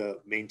ability to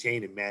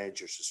maintain and manage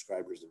your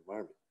subscribers'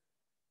 environment.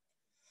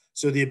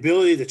 So the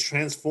ability to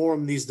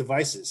transform these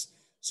devices.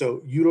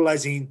 So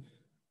utilizing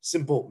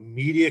simple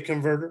media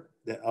converter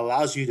that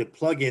allows you to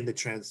plug in the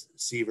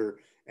transceiver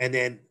and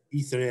then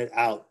Ethernet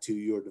out to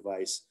your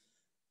device.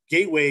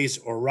 Gateways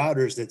or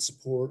routers that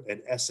support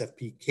an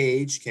SFP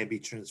cage can be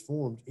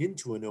transformed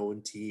into an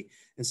ONT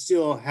and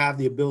still have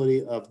the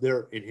ability of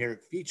their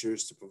inherent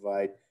features to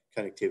provide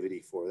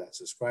connectivity for that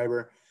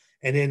subscriber.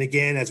 And then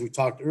again, as we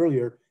talked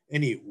earlier,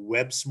 any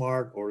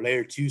WebSmart or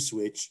layer 2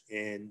 switch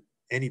and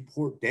any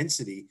port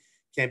density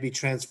can be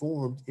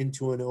transformed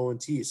into an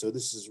ONT. So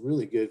this is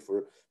really good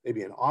for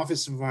maybe an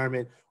office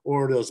environment,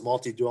 or those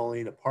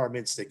multi-dwelling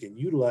apartments that can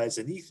utilize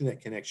an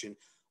Ethernet connection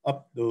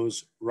up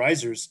those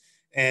risers,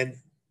 and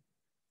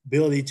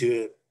ability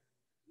to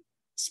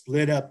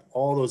split up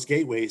all those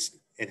gateways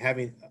and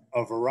having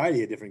a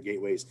variety of different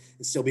gateways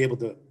and still be able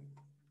to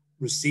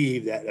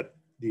receive that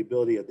the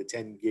ability of the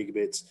 10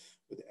 gigabits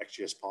with the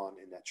XGS-PON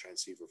in that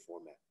transceiver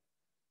format.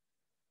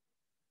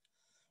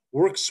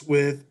 Works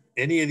with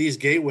any of these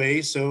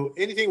gateways, so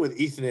anything with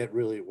Ethernet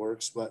really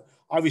works, but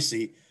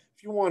obviously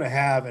if you want to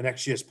have an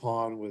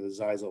XGS-PON with a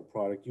Zyxel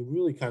product, you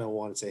really kind of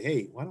want to say,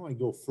 hey, why don't I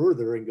go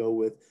further and go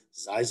with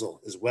Zyxel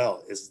as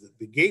well as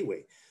the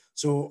gateway?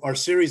 So our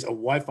series of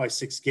Wi-Fi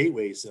 6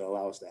 gateways that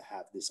allow us to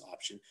have this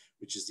option,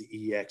 which is the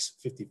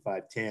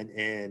EX5510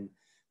 and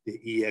the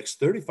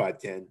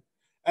EX3510,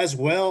 as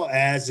well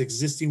as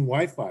existing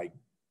Wi-Fi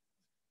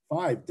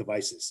 5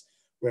 devices,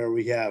 where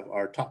we have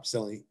our top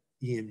selling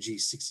EMG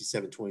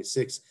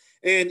 6726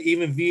 and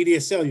even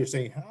VDSL. You're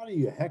saying, how do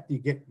you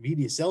get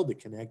VDSL to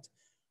connect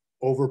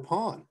over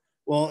PON?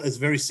 Well, it's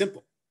very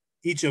simple.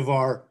 Each of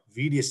our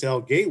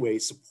VDSL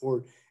gateways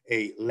support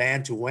a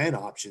LAN to WAN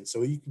option.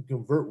 So you can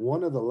convert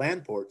one of the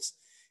LAN ports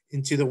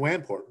into the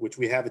WAN port, which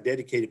we have a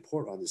dedicated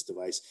port on this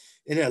device.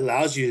 And it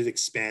allows you to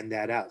expand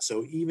that out.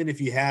 So even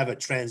if you have a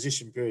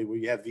transition period where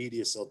you have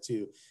VDSL2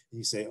 and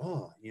you say,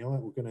 oh, you know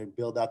what, we're going to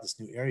build out this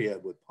new area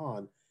with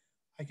PON,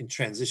 I can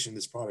transition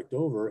this product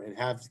over and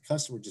have the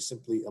customer just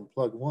simply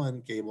unplug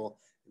one cable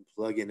and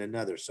plug in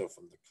another. So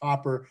from the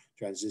copper,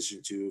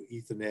 transition to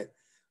Ethernet,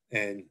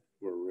 and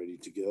we're ready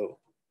to go.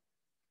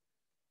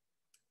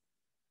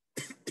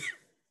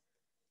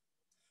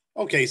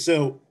 Okay,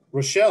 so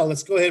Rochelle,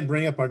 let's go ahead and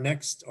bring up our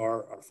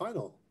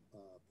final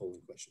polling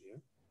question here.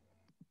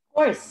 Of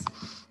course.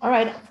 All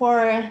right,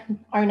 for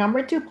our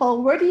number 2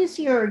 poll, where do you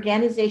see your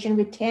organization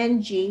with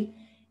 10G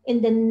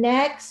in the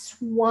next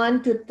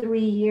 1 to 3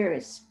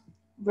 years?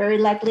 Very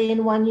likely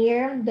in 1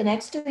 year, the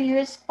next 2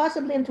 years,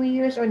 possibly in 3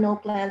 years, or no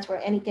plans for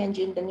any 10G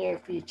in the near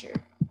future.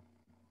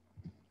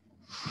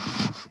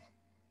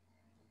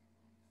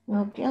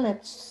 Okay,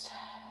 let's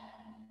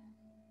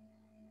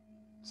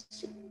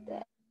see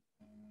that.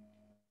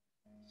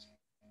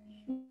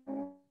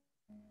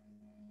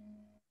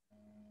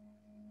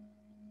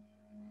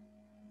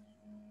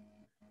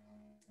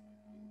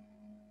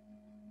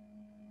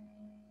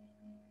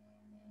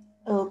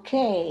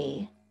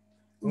 Okay.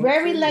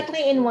 Very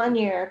likely in 1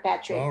 year,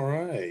 Patrick. All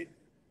right.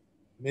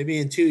 Maybe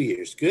in 2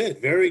 years. Good.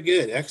 Very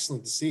good.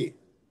 Excellent to see.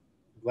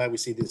 I'm glad we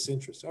see this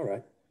interest. All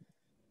right.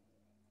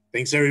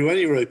 Thanks,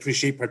 everybody. Really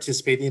appreciate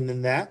participating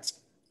in that.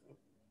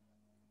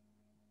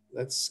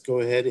 Let's go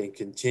ahead and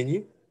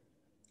continue.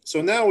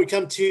 So now we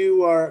come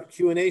to our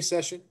Q&A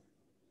session.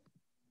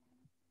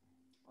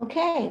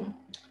 Okay.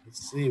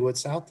 Let's see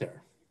what's out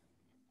there.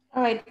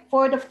 All right,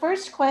 for the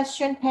first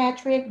question,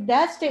 Patrick,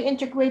 does the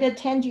integrated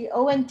 10G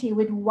ONT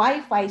with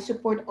Wi-Fi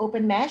support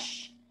open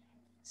mesh?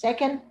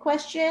 Second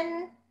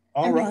question.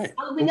 All right.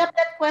 Following up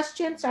that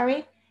question,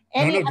 sorry.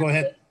 No, go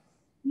ahead.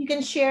 You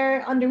can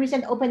share on the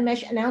recent open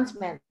mesh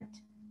announcement.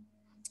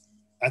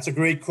 That's a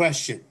great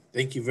question.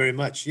 Thank you very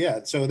much.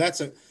 Yeah, so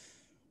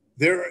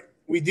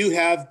we do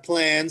have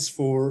plans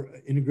for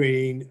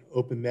integrating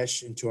open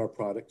mesh into our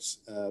products.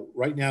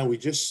 Right now, we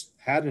just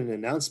had an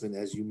announcement,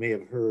 as you may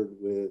have heard,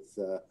 with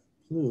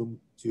Plume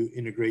to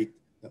integrate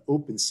the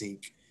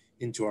OpenSync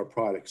into our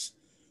products.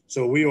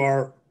 So we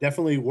are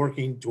definitely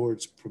working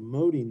towards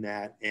promoting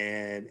that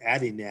and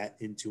adding that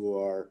into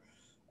our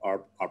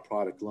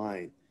product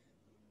line.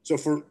 So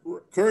for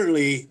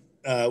currently,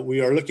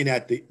 we are looking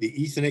at the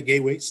Ethernet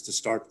gateways to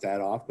start that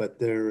off, but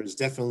there is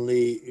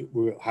definitely,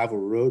 we'll have a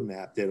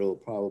roadmap that'll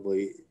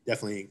probably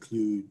definitely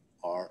include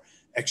our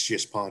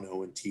XGS-PON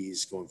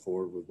ONTs going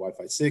forward with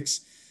Wi-Fi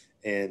 6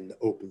 and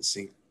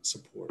OpenSync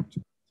support.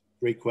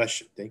 Great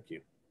question. Thank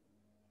you.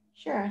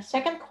 Sure.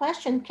 Second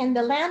question, can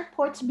the LAN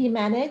ports be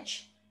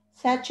managed?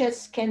 Such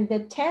as, can the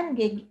 10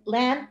 gig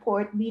LAN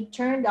port be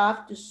turned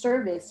off to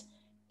service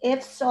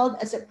if sold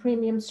as a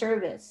premium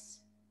service?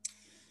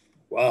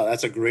 Wow,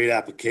 that's a great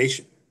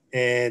application.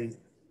 And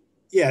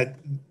yeah,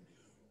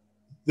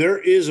 there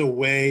is a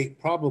way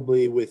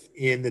probably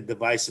within the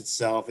device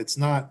itself. It's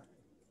not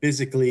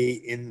physically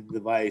in the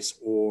device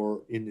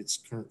or in its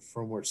current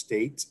firmware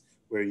state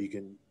where you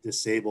can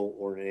disable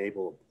or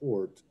enable a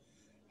port.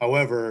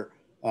 However,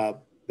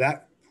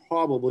 that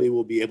probably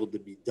will be able to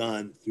be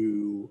done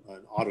through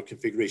an auto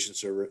configuration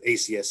server,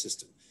 ACS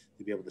system,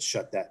 to be able to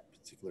shut that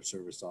particular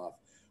service off.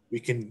 We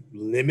can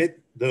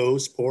limit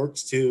those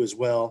ports too as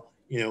well,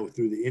 you know,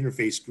 through the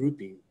interface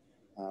grouping,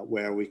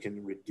 where we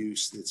can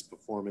reduce its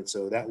performance.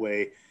 So that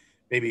way,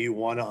 maybe you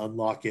want to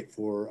unlock it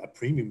for a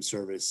premium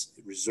service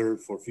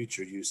reserved for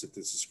future use if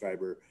the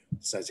subscriber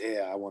decides, hey,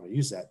 I want to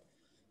use that.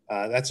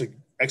 That's an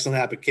excellent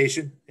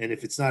application. And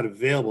if it's not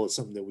available, it's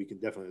something that we can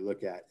definitely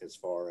look at as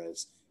far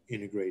as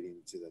integrating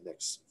to the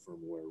next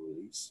firmware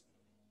release.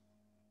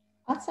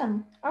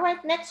 Awesome. All right,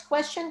 next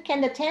question.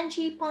 Can the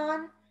 10G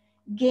PON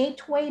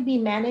gateway be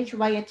managed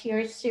via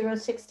tier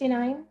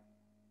 069?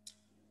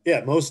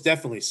 Yeah, most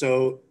definitely.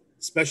 So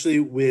especially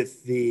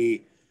with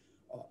the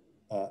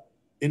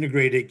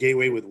integrated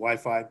gateway with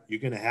Wi-Fi, you're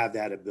going to have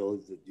that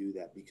ability to do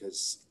that,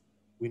 because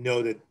we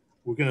know that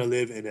we're going to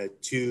live in a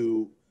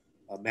two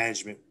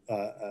management,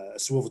 a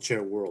swivel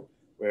chair world,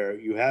 where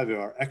you have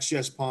our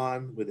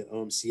XGS-PON with the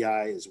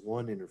OMCI as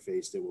one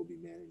interface that we'll be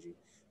managing,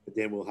 but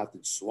then we'll have to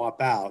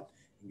swap out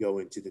and go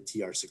into the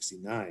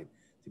TR69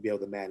 to be able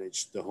to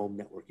manage the home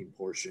networking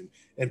portion,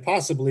 and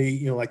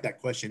possibly, like that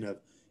question of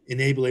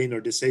enabling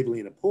or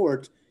disabling a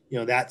port,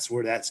 that's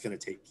where that's going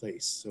to take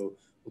place. So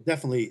we'll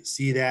definitely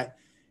see that.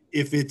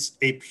 If it's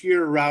a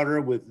pure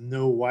router with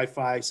no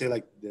Wi-Fi, say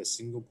like the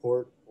single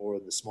port or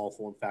the small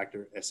form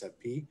factor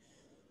SFP,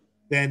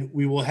 then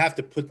we will have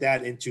to put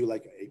that into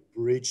like a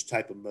bridge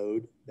type of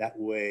mode. That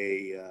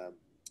way,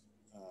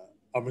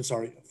 I'm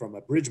sorry, from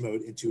a bridge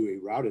mode into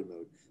a routed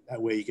mode.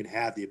 That way you can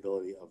have the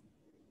ability of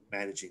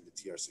managing the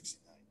TR69.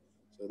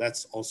 So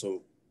that's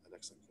also an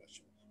excellent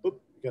question. Oh,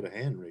 we got a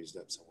hand raised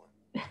up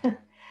somewhere.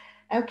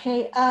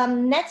 Okay,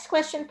 next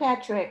question,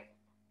 Patrick.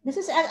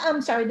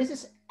 I'm sorry, this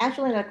is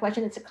actually not a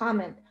question, it's a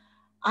comment.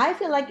 I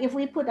feel like if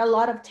we put a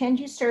lot of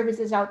 10G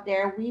services out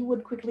there, we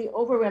would quickly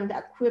overwhelm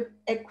the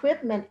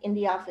equipment in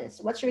the office.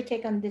 What's your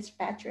take on this,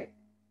 Patrick?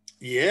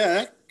 Yeah,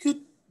 that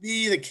could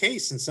be the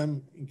case in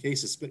some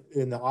cases, but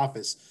in the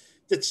office,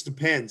 that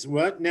depends.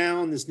 Right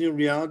now in this new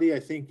reality, I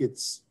think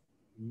it's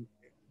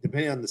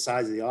depending on the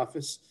size of the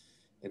office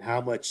and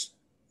how much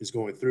is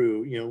going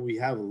through. We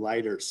have a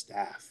lighter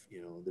staff.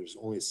 There's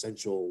only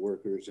essential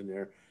workers in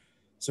there,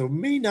 so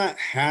may not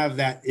have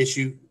that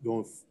issue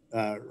going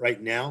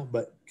right now.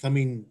 But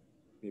coming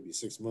maybe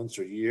 6 months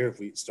or a year, if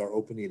we start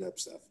opening up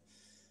stuff,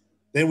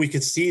 then we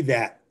could see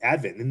that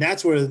advent, and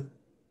that's where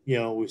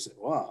we said,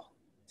 wow,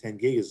 10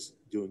 gig is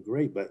doing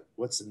great, but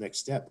what's the next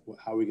step?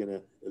 How are we going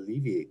to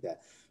alleviate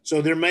that?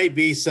 So there might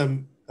be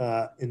some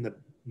in the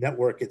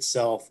network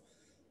itself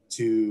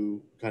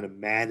to kind of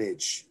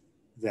manage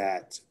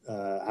that,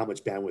 how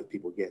much bandwidth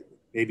people get.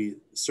 Maybe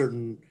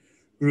certain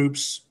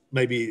groups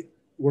may be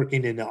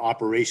working in the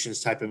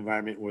operations type of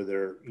environment where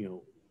they're,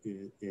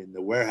 in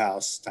the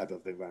warehouse type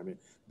of environment,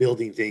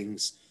 building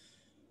things,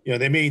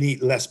 they may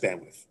need less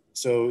bandwidth.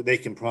 So they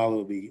can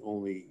probably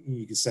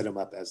you can set them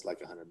up as like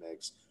 100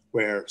 megs,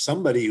 where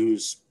somebody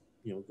who's,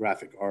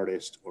 graphic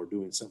artist or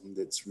doing something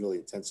that's really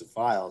intensive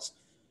files,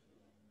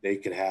 they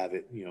could have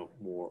it,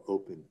 more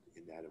open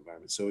in that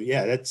environment. So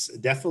yeah, that's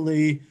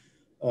definitely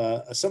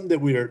something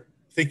that we are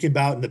thinking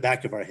about in the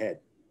back of our head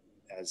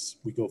as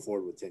we go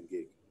forward with 10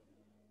 gig.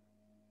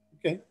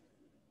 Okay.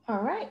 All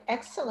right,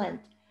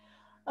 excellent.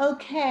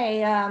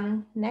 Okay,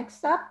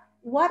 next up,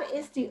 what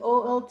is the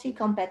OLT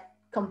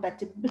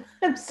compatibility?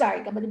 I'm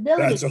sorry,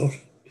 compatibility. That's all.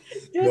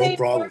 No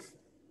problem.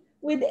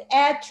 With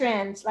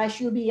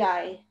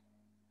AdTran/UBI?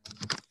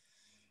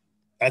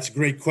 That's a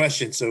great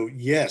question. So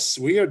yes,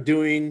 we are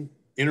doing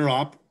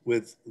interop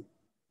with,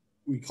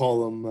 we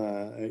call them,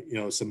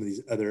 some of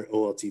these other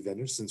OLT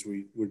vendors, since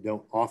we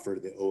don't offer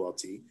the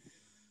OLT.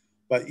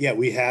 But yeah,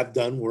 we have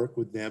done work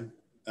with them.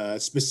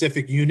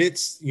 Specific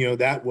units,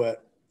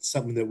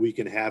 something that we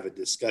can have a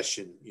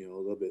discussion, a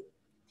little bit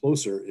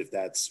closer if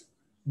that's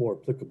more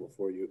applicable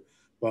for you.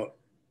 But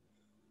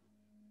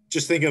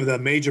just think of the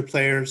major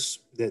players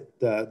that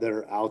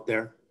are out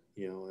there,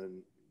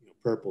 and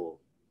purple,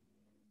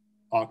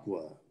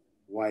 aqua,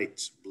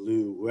 white,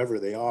 blue, whoever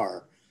they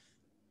are.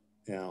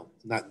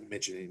 Not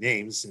mentioning any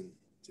names and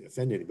to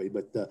offend anybody,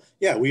 but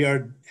yeah, we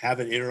have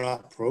an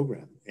interop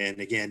program, and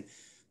again,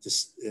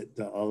 just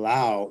to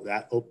allow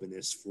that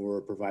openness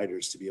for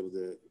providers to be able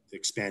to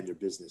expand their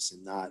business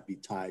and not be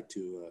tied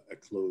to a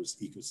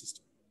closed ecosystem.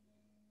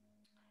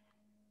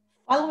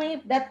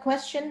 Following that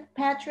question,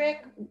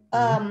 Patrick,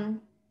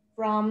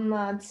 from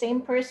the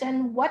same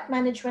person, what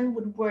management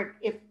would work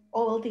if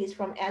OLT is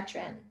from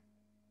AdTran?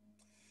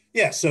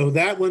 Yeah, so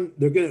that one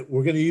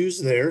we're gonna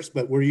use theirs,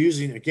 but we're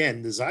using,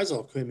 again, the Zyxel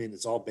equipment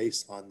is all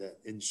based on the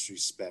industry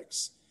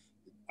specs,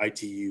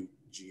 ITU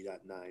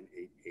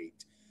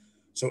G.988.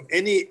 So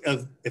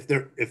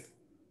if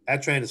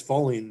AdTran is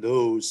following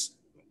those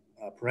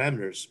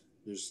parameters,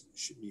 there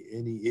shouldn't be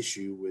any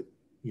issue with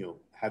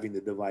having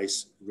the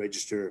device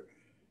register,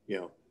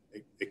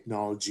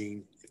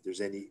 acknowledging if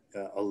there's any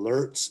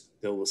alerts,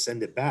 they will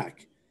send it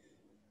back.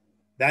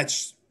 That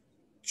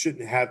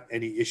shouldn't have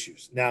any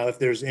issues. Now, if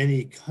there's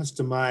any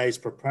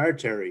customized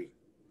proprietary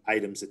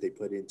items that they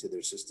put into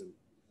their system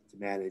to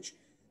manage,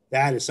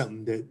 that is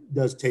something that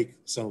does take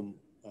some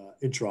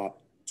interop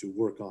to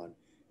work on.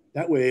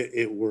 That way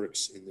it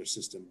works in their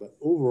system. But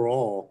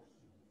overall,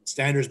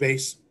 standards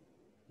based,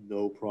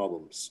 no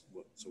problems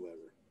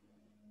whatsoever.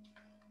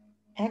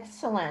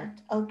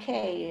 Excellent.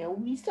 Okay,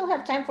 we still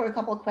have time for a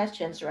couple of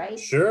questions, right?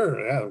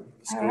 Sure, yeah,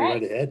 let's go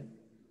right ahead.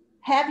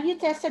 Have you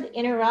tested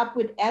interop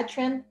with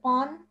AdTran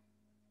PON?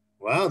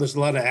 Wow, there's a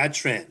lot of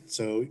AdTran.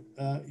 So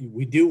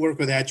we do work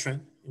with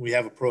AdTran. We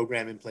have a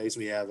program in place.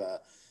 We have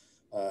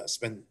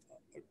spent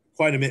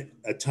quite a bit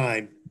of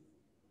time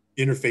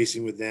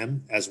interfacing with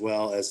them as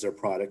well as their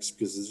products,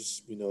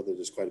 because we know that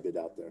there's quite a bit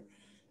out there.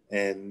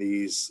 And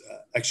these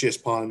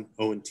XGS-PON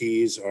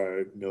ONTs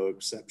are no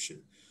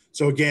exception.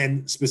 So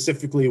again,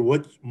 specifically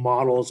what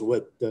models,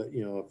 what,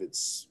 if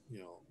it's,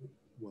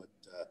 what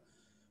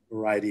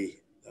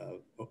variety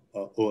of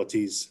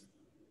OLTs,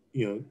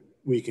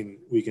 we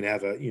can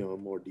have a, a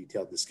more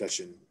detailed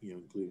discussion,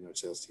 including our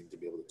sales team to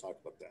be able to talk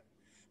about that.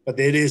 But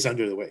it is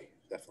under the way,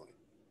 definitely.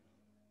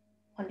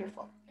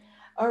 Wonderful.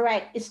 All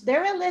right. Is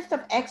there a list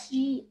of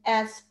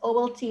XGS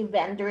OLT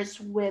vendors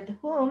with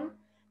whom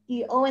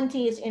the ONT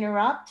is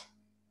interrupt?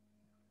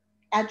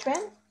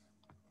 Adtran?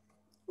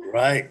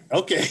 Right.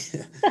 Okay.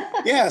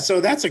 Yeah.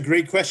 So that's a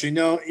great question.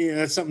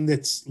 That's something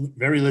that's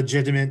very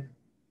legitimate.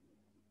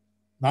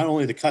 Not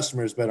only the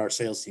customers, but our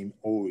sales team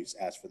always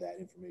ask for that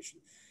information.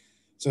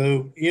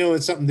 So,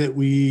 it's something that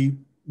we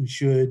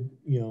should,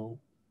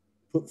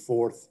 put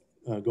forth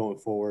going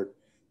forward.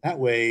 That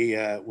way,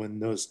 when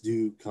those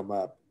do come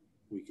up,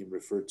 we can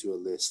refer to a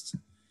list.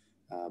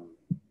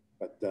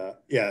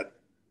 Yeah,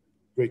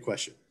 great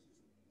question.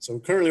 So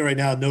currently right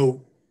now,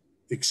 no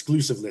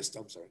exclusive list,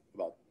 I'm sorry,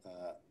 about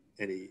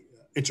any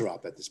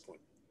interop at this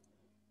point.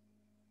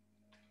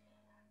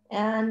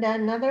 And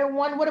another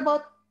one, what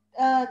about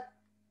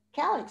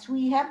Calyx?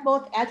 We have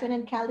both Adtran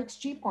and Calyx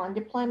GPON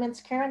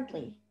deployments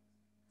currently.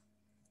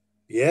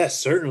 Yes,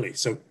 certainly.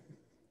 So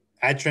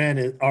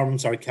Adtran, I'm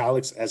sorry,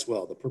 Calyx as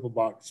well, the purple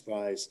box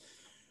guys.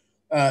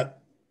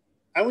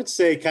 I would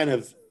say kind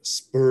of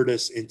spurred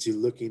us into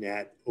looking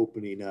at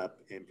opening up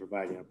and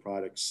providing our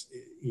products.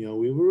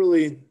 We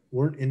really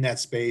weren't in that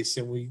space,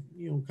 and we,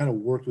 kind of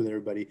worked with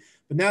everybody.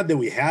 But now that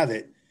we have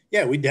it,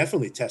 yeah, we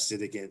definitely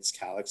tested against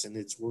Calyx, and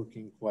it's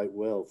working quite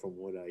well from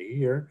what I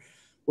hear.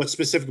 What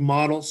specific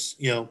models,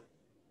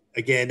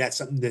 again, that's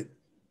something that,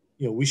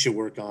 we should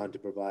work on to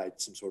provide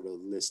some sort of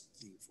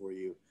listing for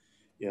you.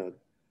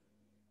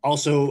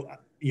 Also,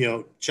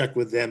 check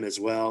with them as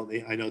well.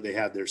 I know they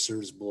have their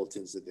service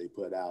bulletins that they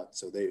put out,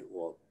 so they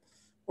will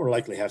more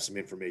likely have some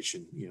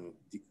information,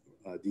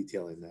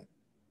 detailing that.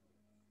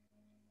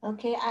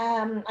 Okay,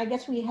 I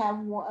guess we have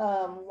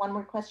one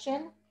more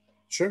question.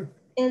 Sure.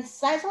 Is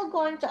Zyxel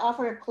going to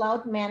offer a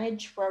cloud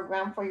managed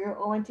program for your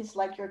ONTs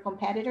like your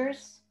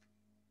competitors?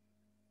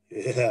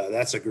 Yeah,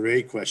 that's a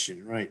great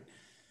question, right?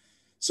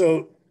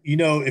 So,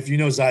 if you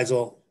know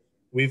Zyxel,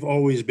 we've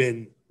always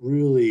been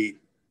really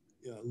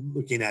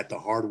looking at the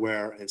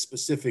hardware, and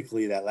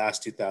specifically that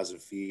last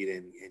 2,000 feet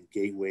and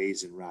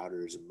gateways and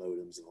routers and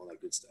modems and all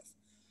that good stuff.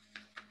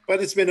 But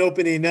it's been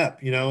opening up.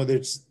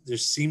 There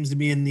seems to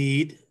be a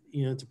need,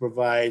 to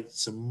provide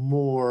some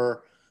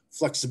more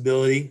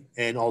flexibility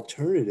and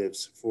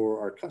alternatives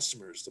for our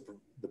customers,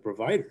 the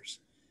providers.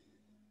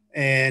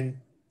 And,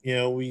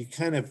 we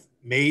kind of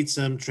made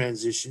some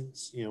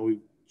transitions. We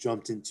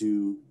jumped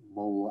into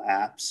mobile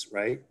apps,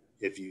 right?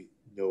 If you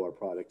know our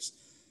products.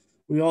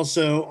 We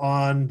also,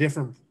 on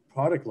different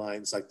product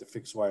lines like the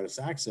fixed wireless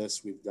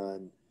access, we've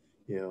done,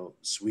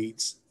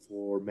 suites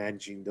for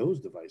managing those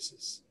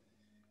devices.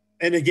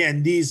 And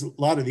again, a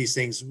lot of these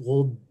things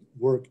will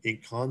work in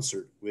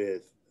concert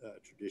with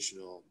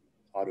traditional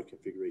auto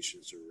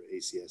configurations or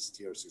ACS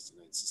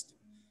TR69 system.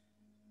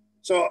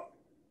 So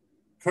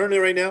currently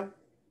right now,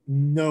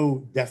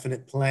 no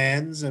definite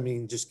plans. I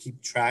mean, just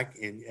keep track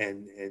and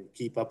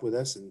keep up with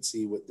us and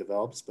see what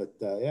develops. But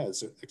yeah,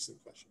 it's an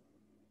excellent question.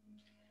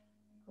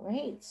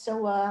 Great.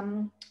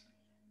 So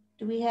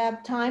do we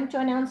have time to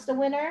announce the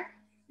winner?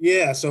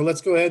 Yeah, so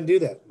let's go ahead and do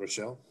that,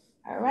 Rochelle.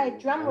 All right,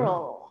 drum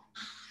roll.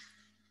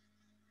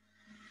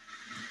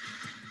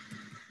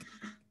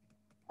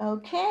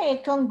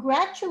 Okay,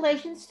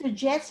 congratulations to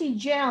Jesse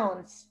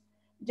Jones,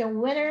 the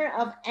winner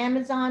of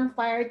Amazon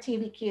Fire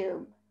TV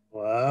Cube.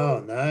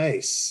 Wow,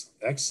 nice.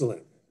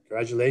 Excellent.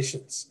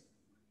 Congratulations.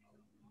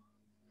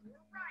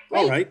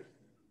 Great. All right.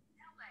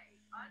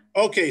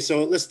 Okay,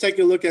 so let's take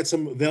a look at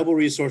some available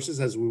resources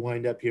as we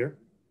wind up here.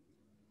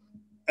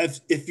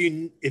 If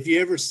you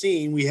ever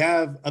seen, we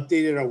have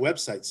updated our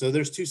website. So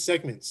there's two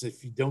segments,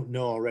 if you don't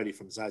know already,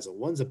 from Zyxel.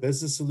 One's a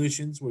business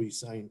solutions, where you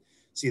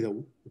see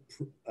the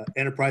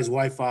enterprise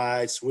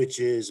Wi-Fi,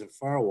 switches, and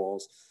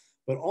firewalls.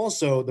 But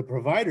also the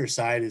provider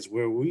side is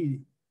where we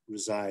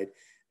reside.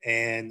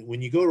 And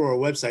when you go to our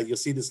website, you'll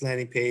see this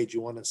landing page.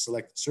 You want to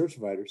select service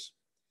providers.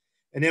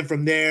 And then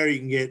from there, you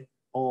can get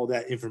all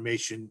that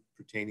information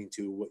pertaining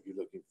to what you're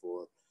looking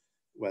for,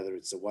 whether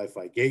it's the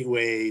Wi-Fi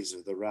gateways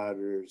or the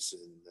routers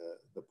and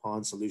the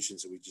PON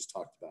solutions that we just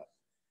talked about.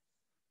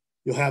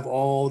 You'll have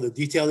all the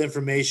detailed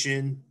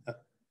information,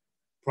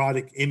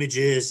 product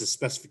images, the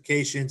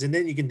specifications, and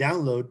then you can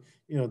download,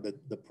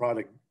 the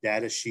product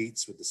data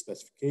sheets with the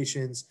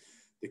specifications,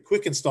 the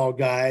quick install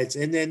guides,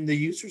 and then the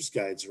user's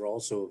guides are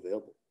also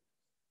available.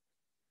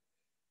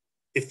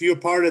 If you're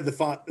part of the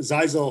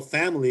Zyxel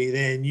family,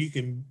 then you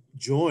can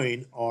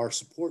join our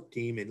support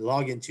team and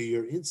log into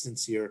your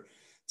instance here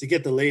to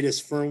get the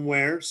latest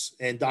firmwares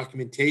and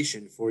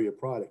documentation for your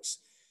products.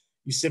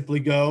 You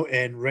simply go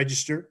and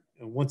register,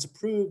 and once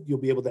approved, you'll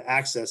be able to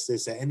access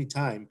this at any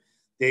time,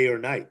 day or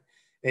night.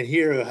 And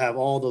here you'll have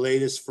all the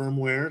latest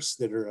firmwares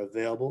that are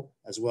available,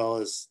 as well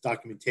as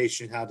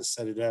documentation, how to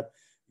set it up,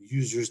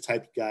 users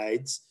type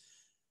guides.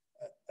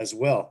 as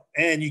well.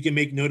 And you can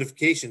make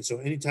notifications. So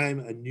anytime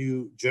a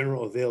new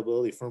general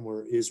availability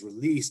firmware is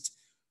released,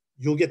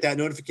 you'll get that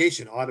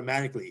notification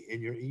automatically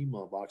in your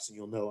email box, and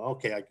you'll know,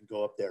 okay, I can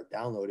go up there,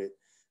 download it,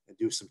 and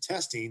do some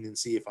testing and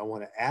see if I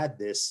want to add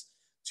this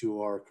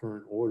to our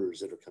current orders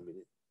that are coming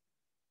in.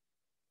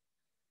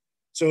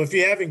 So if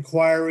you have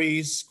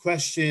inquiries,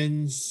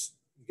 questions,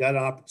 you got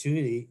an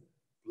opportunity,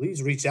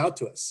 please reach out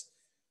to us.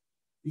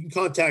 You can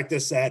contact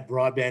us at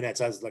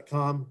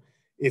broadband@zyxel.com.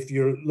 If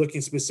you're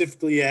looking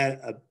specifically at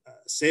a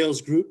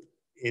sales group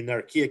in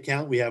our key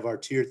account, we have our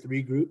tier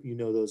 3 group. You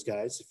know those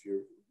guys if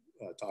you're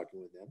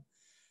talking with them,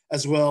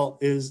 as well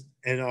as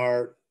in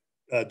our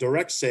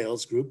direct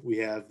sales group. We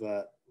have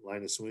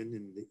Linus Wynn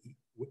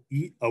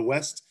in the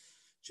west,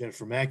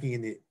 Jennifer Mackey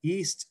in the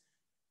east,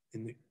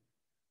 in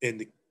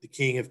the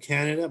King of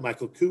Canada,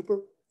 Michael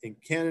Cooper in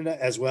Canada,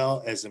 as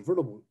well as in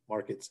vertical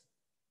markets,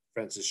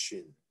 Francis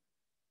Shin.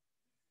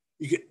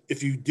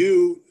 If you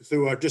do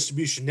through our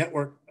distribution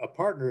network of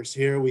partners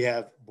here, we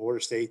have Border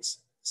States,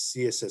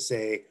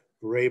 CSSA,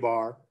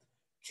 Graybar,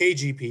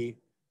 KGP,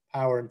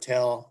 Power and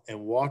Tel,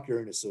 and Walker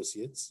and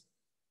Associates.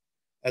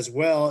 As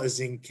well as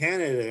in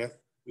Canada,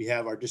 we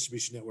have our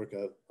distribution network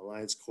of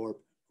Alliance Corp,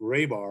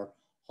 Graybar,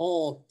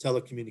 Hall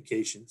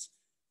Telecommunications,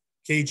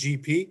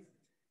 KGP,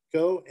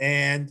 Co,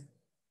 and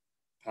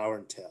Power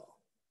and Tel.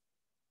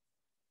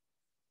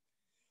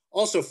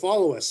 Also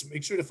follow us.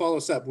 Make sure to follow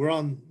us up. We're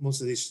on most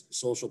of these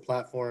social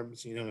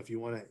platforms. You know, if you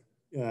want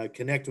to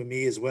connect with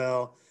me as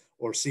well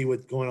or see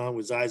what's going on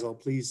with Zyxel,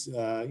 please,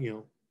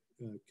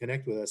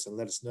 connect with us and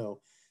let us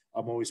know.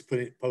 I'm always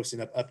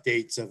posting up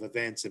updates of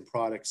events and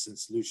products and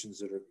solutions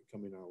that are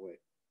coming our way.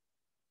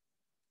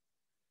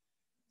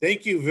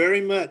 Thank you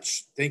very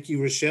much. Thank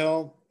you,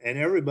 Rochelle, and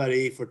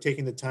everybody for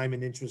taking the time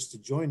and interest to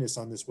join us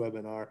on this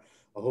webinar.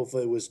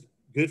 Hopefully it was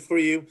good for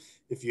you.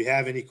 If you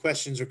have any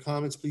questions or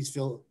comments, please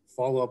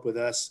follow up with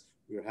us.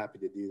 We're happy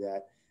to do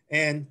that.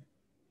 And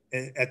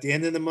at the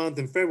end of the month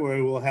in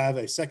February, we'll have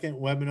a second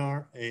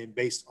webinar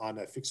based on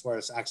a fixed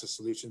wireless access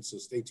solution. So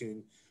stay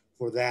tuned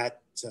for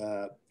that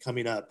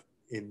coming up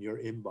in your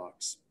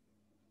inbox.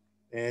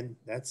 And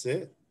that's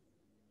it.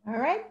 All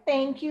right.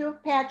 Thank you,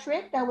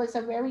 Patrick. That was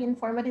a very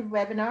informative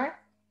webinar.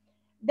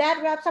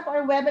 That wraps up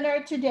our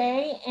webinar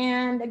today.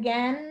 And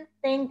again,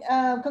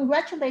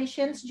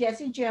 congratulations,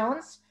 Jesse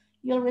Jones.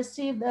 You'll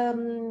receive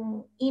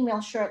the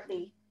email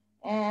shortly.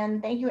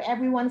 And thank you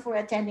everyone for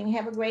attending.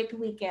 Have a great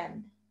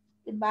weekend.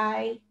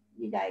 Goodbye,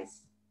 you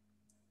guys.